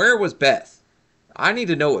store. Where was Beth? I need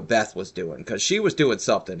to know what Beth was doing, because she was doing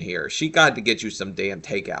something here. She got to get you some damn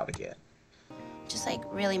takeout again. Just like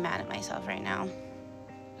really mad at myself right now.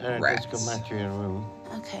 All right, Rats. let's go back to your room.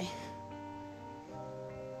 Okay.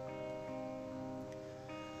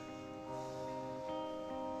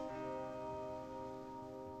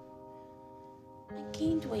 I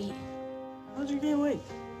gained weight. How'd you gain weight?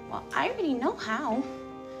 Well, I already know how.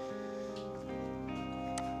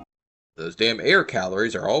 Those damn air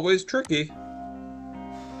calories are always tricky.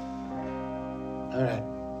 All right.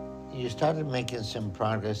 You started making some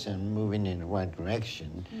progress and moving in the right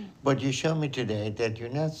direction, but you showed me today that you're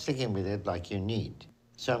not sticking with it like you need.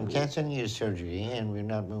 So I'm canceling your surgery, and we're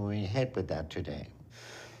not moving ahead with that today.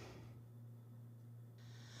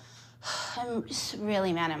 I'm just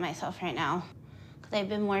really mad at myself right now because I've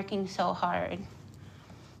been working so hard.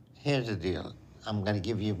 Here's the deal. I'm going to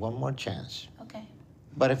give you one more chance. Okay.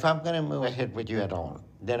 But if I'm going to move ahead with you at all,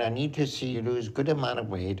 then I need to see you lose good amount of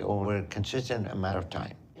weight over a consistent amount of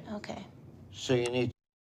time. Okay. So you need...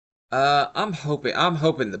 I'm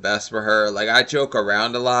hoping the best for her. Like, I joke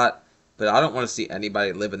around a lot, but I don't want to see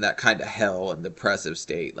anybody live in that kind of hell and depressive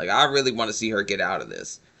state. Like, I really want to see her get out of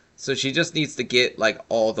this. So she just needs to get, like,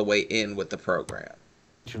 all the way in with the program.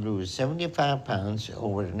 to lose 75 pounds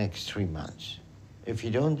over the next 3 months. If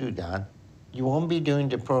you don't do that, you won't be doing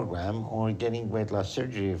the program or getting weight loss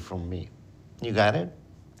surgery from me. You got it?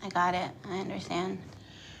 I got it. I understand.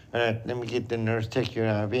 All right, let me get the nurse, take your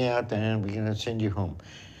IV out, and we're gonna send you home.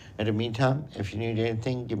 In the meantime, if you need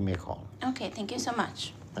anything, give me a call. Okay, thank you so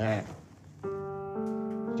much. All right.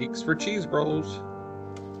 Cheeks for cheese rolls.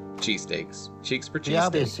 Cheesesteaks. Cheeks for We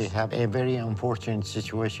obviously cheesesteaks. have a very unfortunate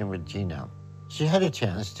situation with Gina. She had a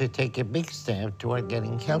chance to take a big step toward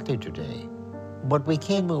getting healthy today. But we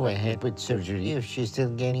can't move ahead with surgery if she's still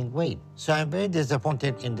gaining weight. So I'm very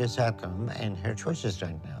disappointed in this outcome and her choices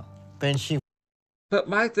right now. When she But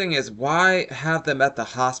my thing is, why have them at the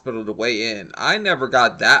hospital to weigh in? I never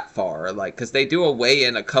got that far, like, because they do a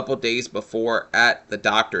weigh-in a couple days before at the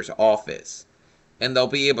doctor's office. And they'll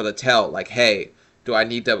be able to tell, like, hey, do I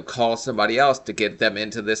need to call somebody else to get them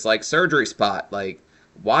into this, like, surgery spot? Like,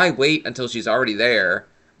 why wait until she's already there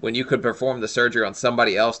when you could perform the surgery on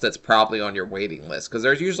somebody else that's probably on your waiting list? Because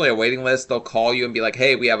there's usually a waiting list. They'll call you and be like,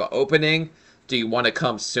 hey, we have an opening. Do you want to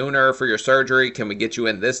come sooner for your surgery? Can we get you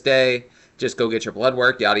in this day? Just go get your blood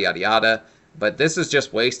work, yada, yada, yada. But this is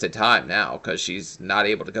just wasted time now because she's not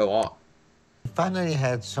able to go on. finally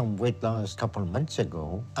had some weight loss a couple months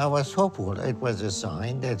ago, I was hopeful it was a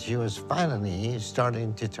sign that she was finally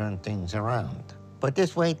starting to turn things around. But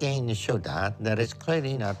this weight gain showed that is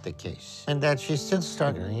clearly not the case, and that she's still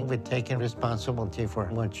struggling with taking responsibility for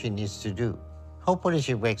what she needs to do. Hopefully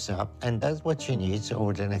she wakes up and does what she needs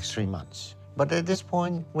over the next 3 months. But at this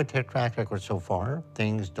point, with her track record so far,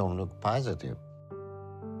 things don't look positive.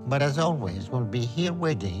 But as always, we'll be here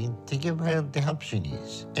waiting to give her the help she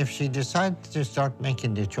needs. If she decides to start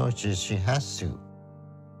making the choices she has to.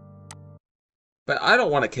 But I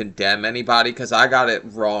don't want to condemn anybody because I got it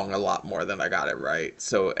wrong a lot more than I got it right.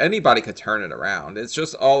 So anybody could turn it around. It's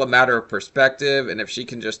just all a matter of perspective, and if she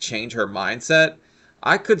can just change her mindset,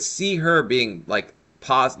 I could see her being like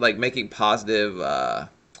making positive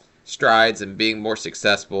strides and being more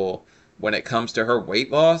successful when it comes to her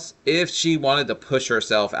weight loss if she wanted to push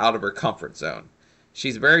herself out of her comfort zone.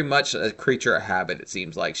 She's very much a creature of habit, it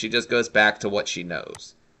seems like. She just goes back to what she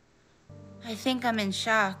knows. I think I'm in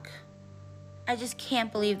shock. I just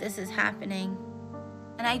can't believe this is happening.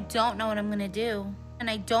 And I don't know what I'm gonna do. And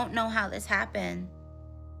I don't know how this happened.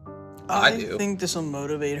 I do. I think this will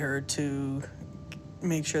motivate her to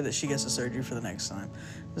make sure that she gets the surgery for the next time.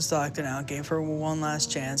 This doctor now gave her one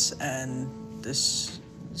last chance, and this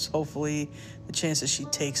is hopefully the chance that she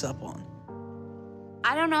takes up on.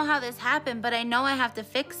 I don't know how this happened, but I know I have to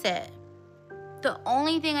fix it. The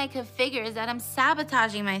only thing I could figure is that I'm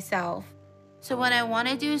sabotaging myself. So what I want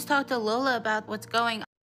to do is talk to Lola about what's going on.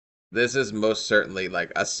 This is most certainly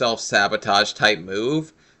like a self-sabotage type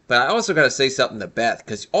move, but I also gotta say something to Beth,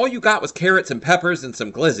 because all you got was carrots and peppers and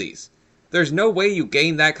some glizzies. There's no way you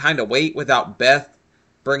gain that kind of weight without Beth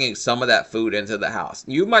bringing some of that food into the house.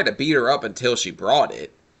 You might have beat her up until she brought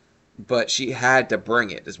it, but she had to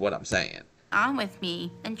bring it, is what I'm saying. On with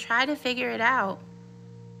me and try to figure it out.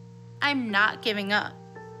 I'm not giving up.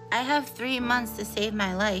 I have 3 months to save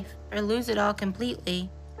my life or lose it all completely,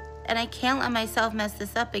 and I can't let myself mess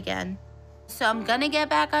this up again. So I'm gonna get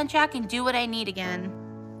back on track and do what I need again.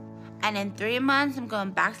 And in 3 months, I'm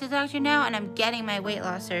going back to the doctor now and I'm getting my weight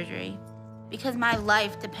loss surgery because my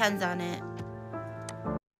life depends on it.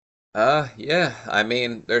 Yeah, I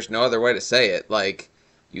mean, there's no other way to say it. Like,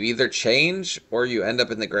 you either change or you end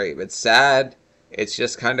up in the grave. It's sad. It's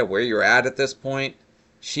just kind of where you're at this point.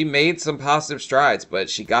 She made some positive strides, but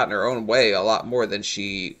she got in her own way a lot more than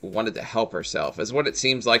she wanted to help herself, is what it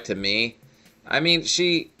seems like to me. I mean,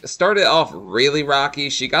 she started off really rocky.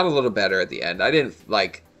 She got a little better at the end. I didn't,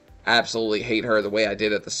 like, absolutely hate her the way I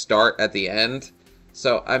did at the start at the end.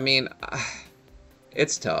 So, I mean,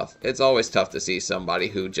 it's tough. It's always tough to see somebody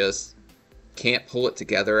who just can't pull it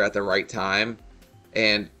together at the right time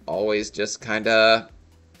and always just kind of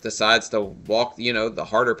decides to walk, you know, the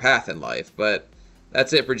harder path in life. But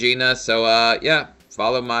that's it for Gina. So, yeah,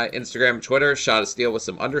 follow my Instagram and Twitter, Seanofsteelyt with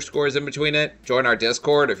some underscores in between it. Join our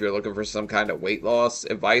Discord if you're looking for some kind of weight loss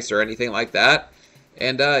advice or anything like that.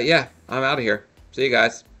 And, yeah, I'm out of here. See you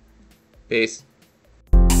guys. Peace.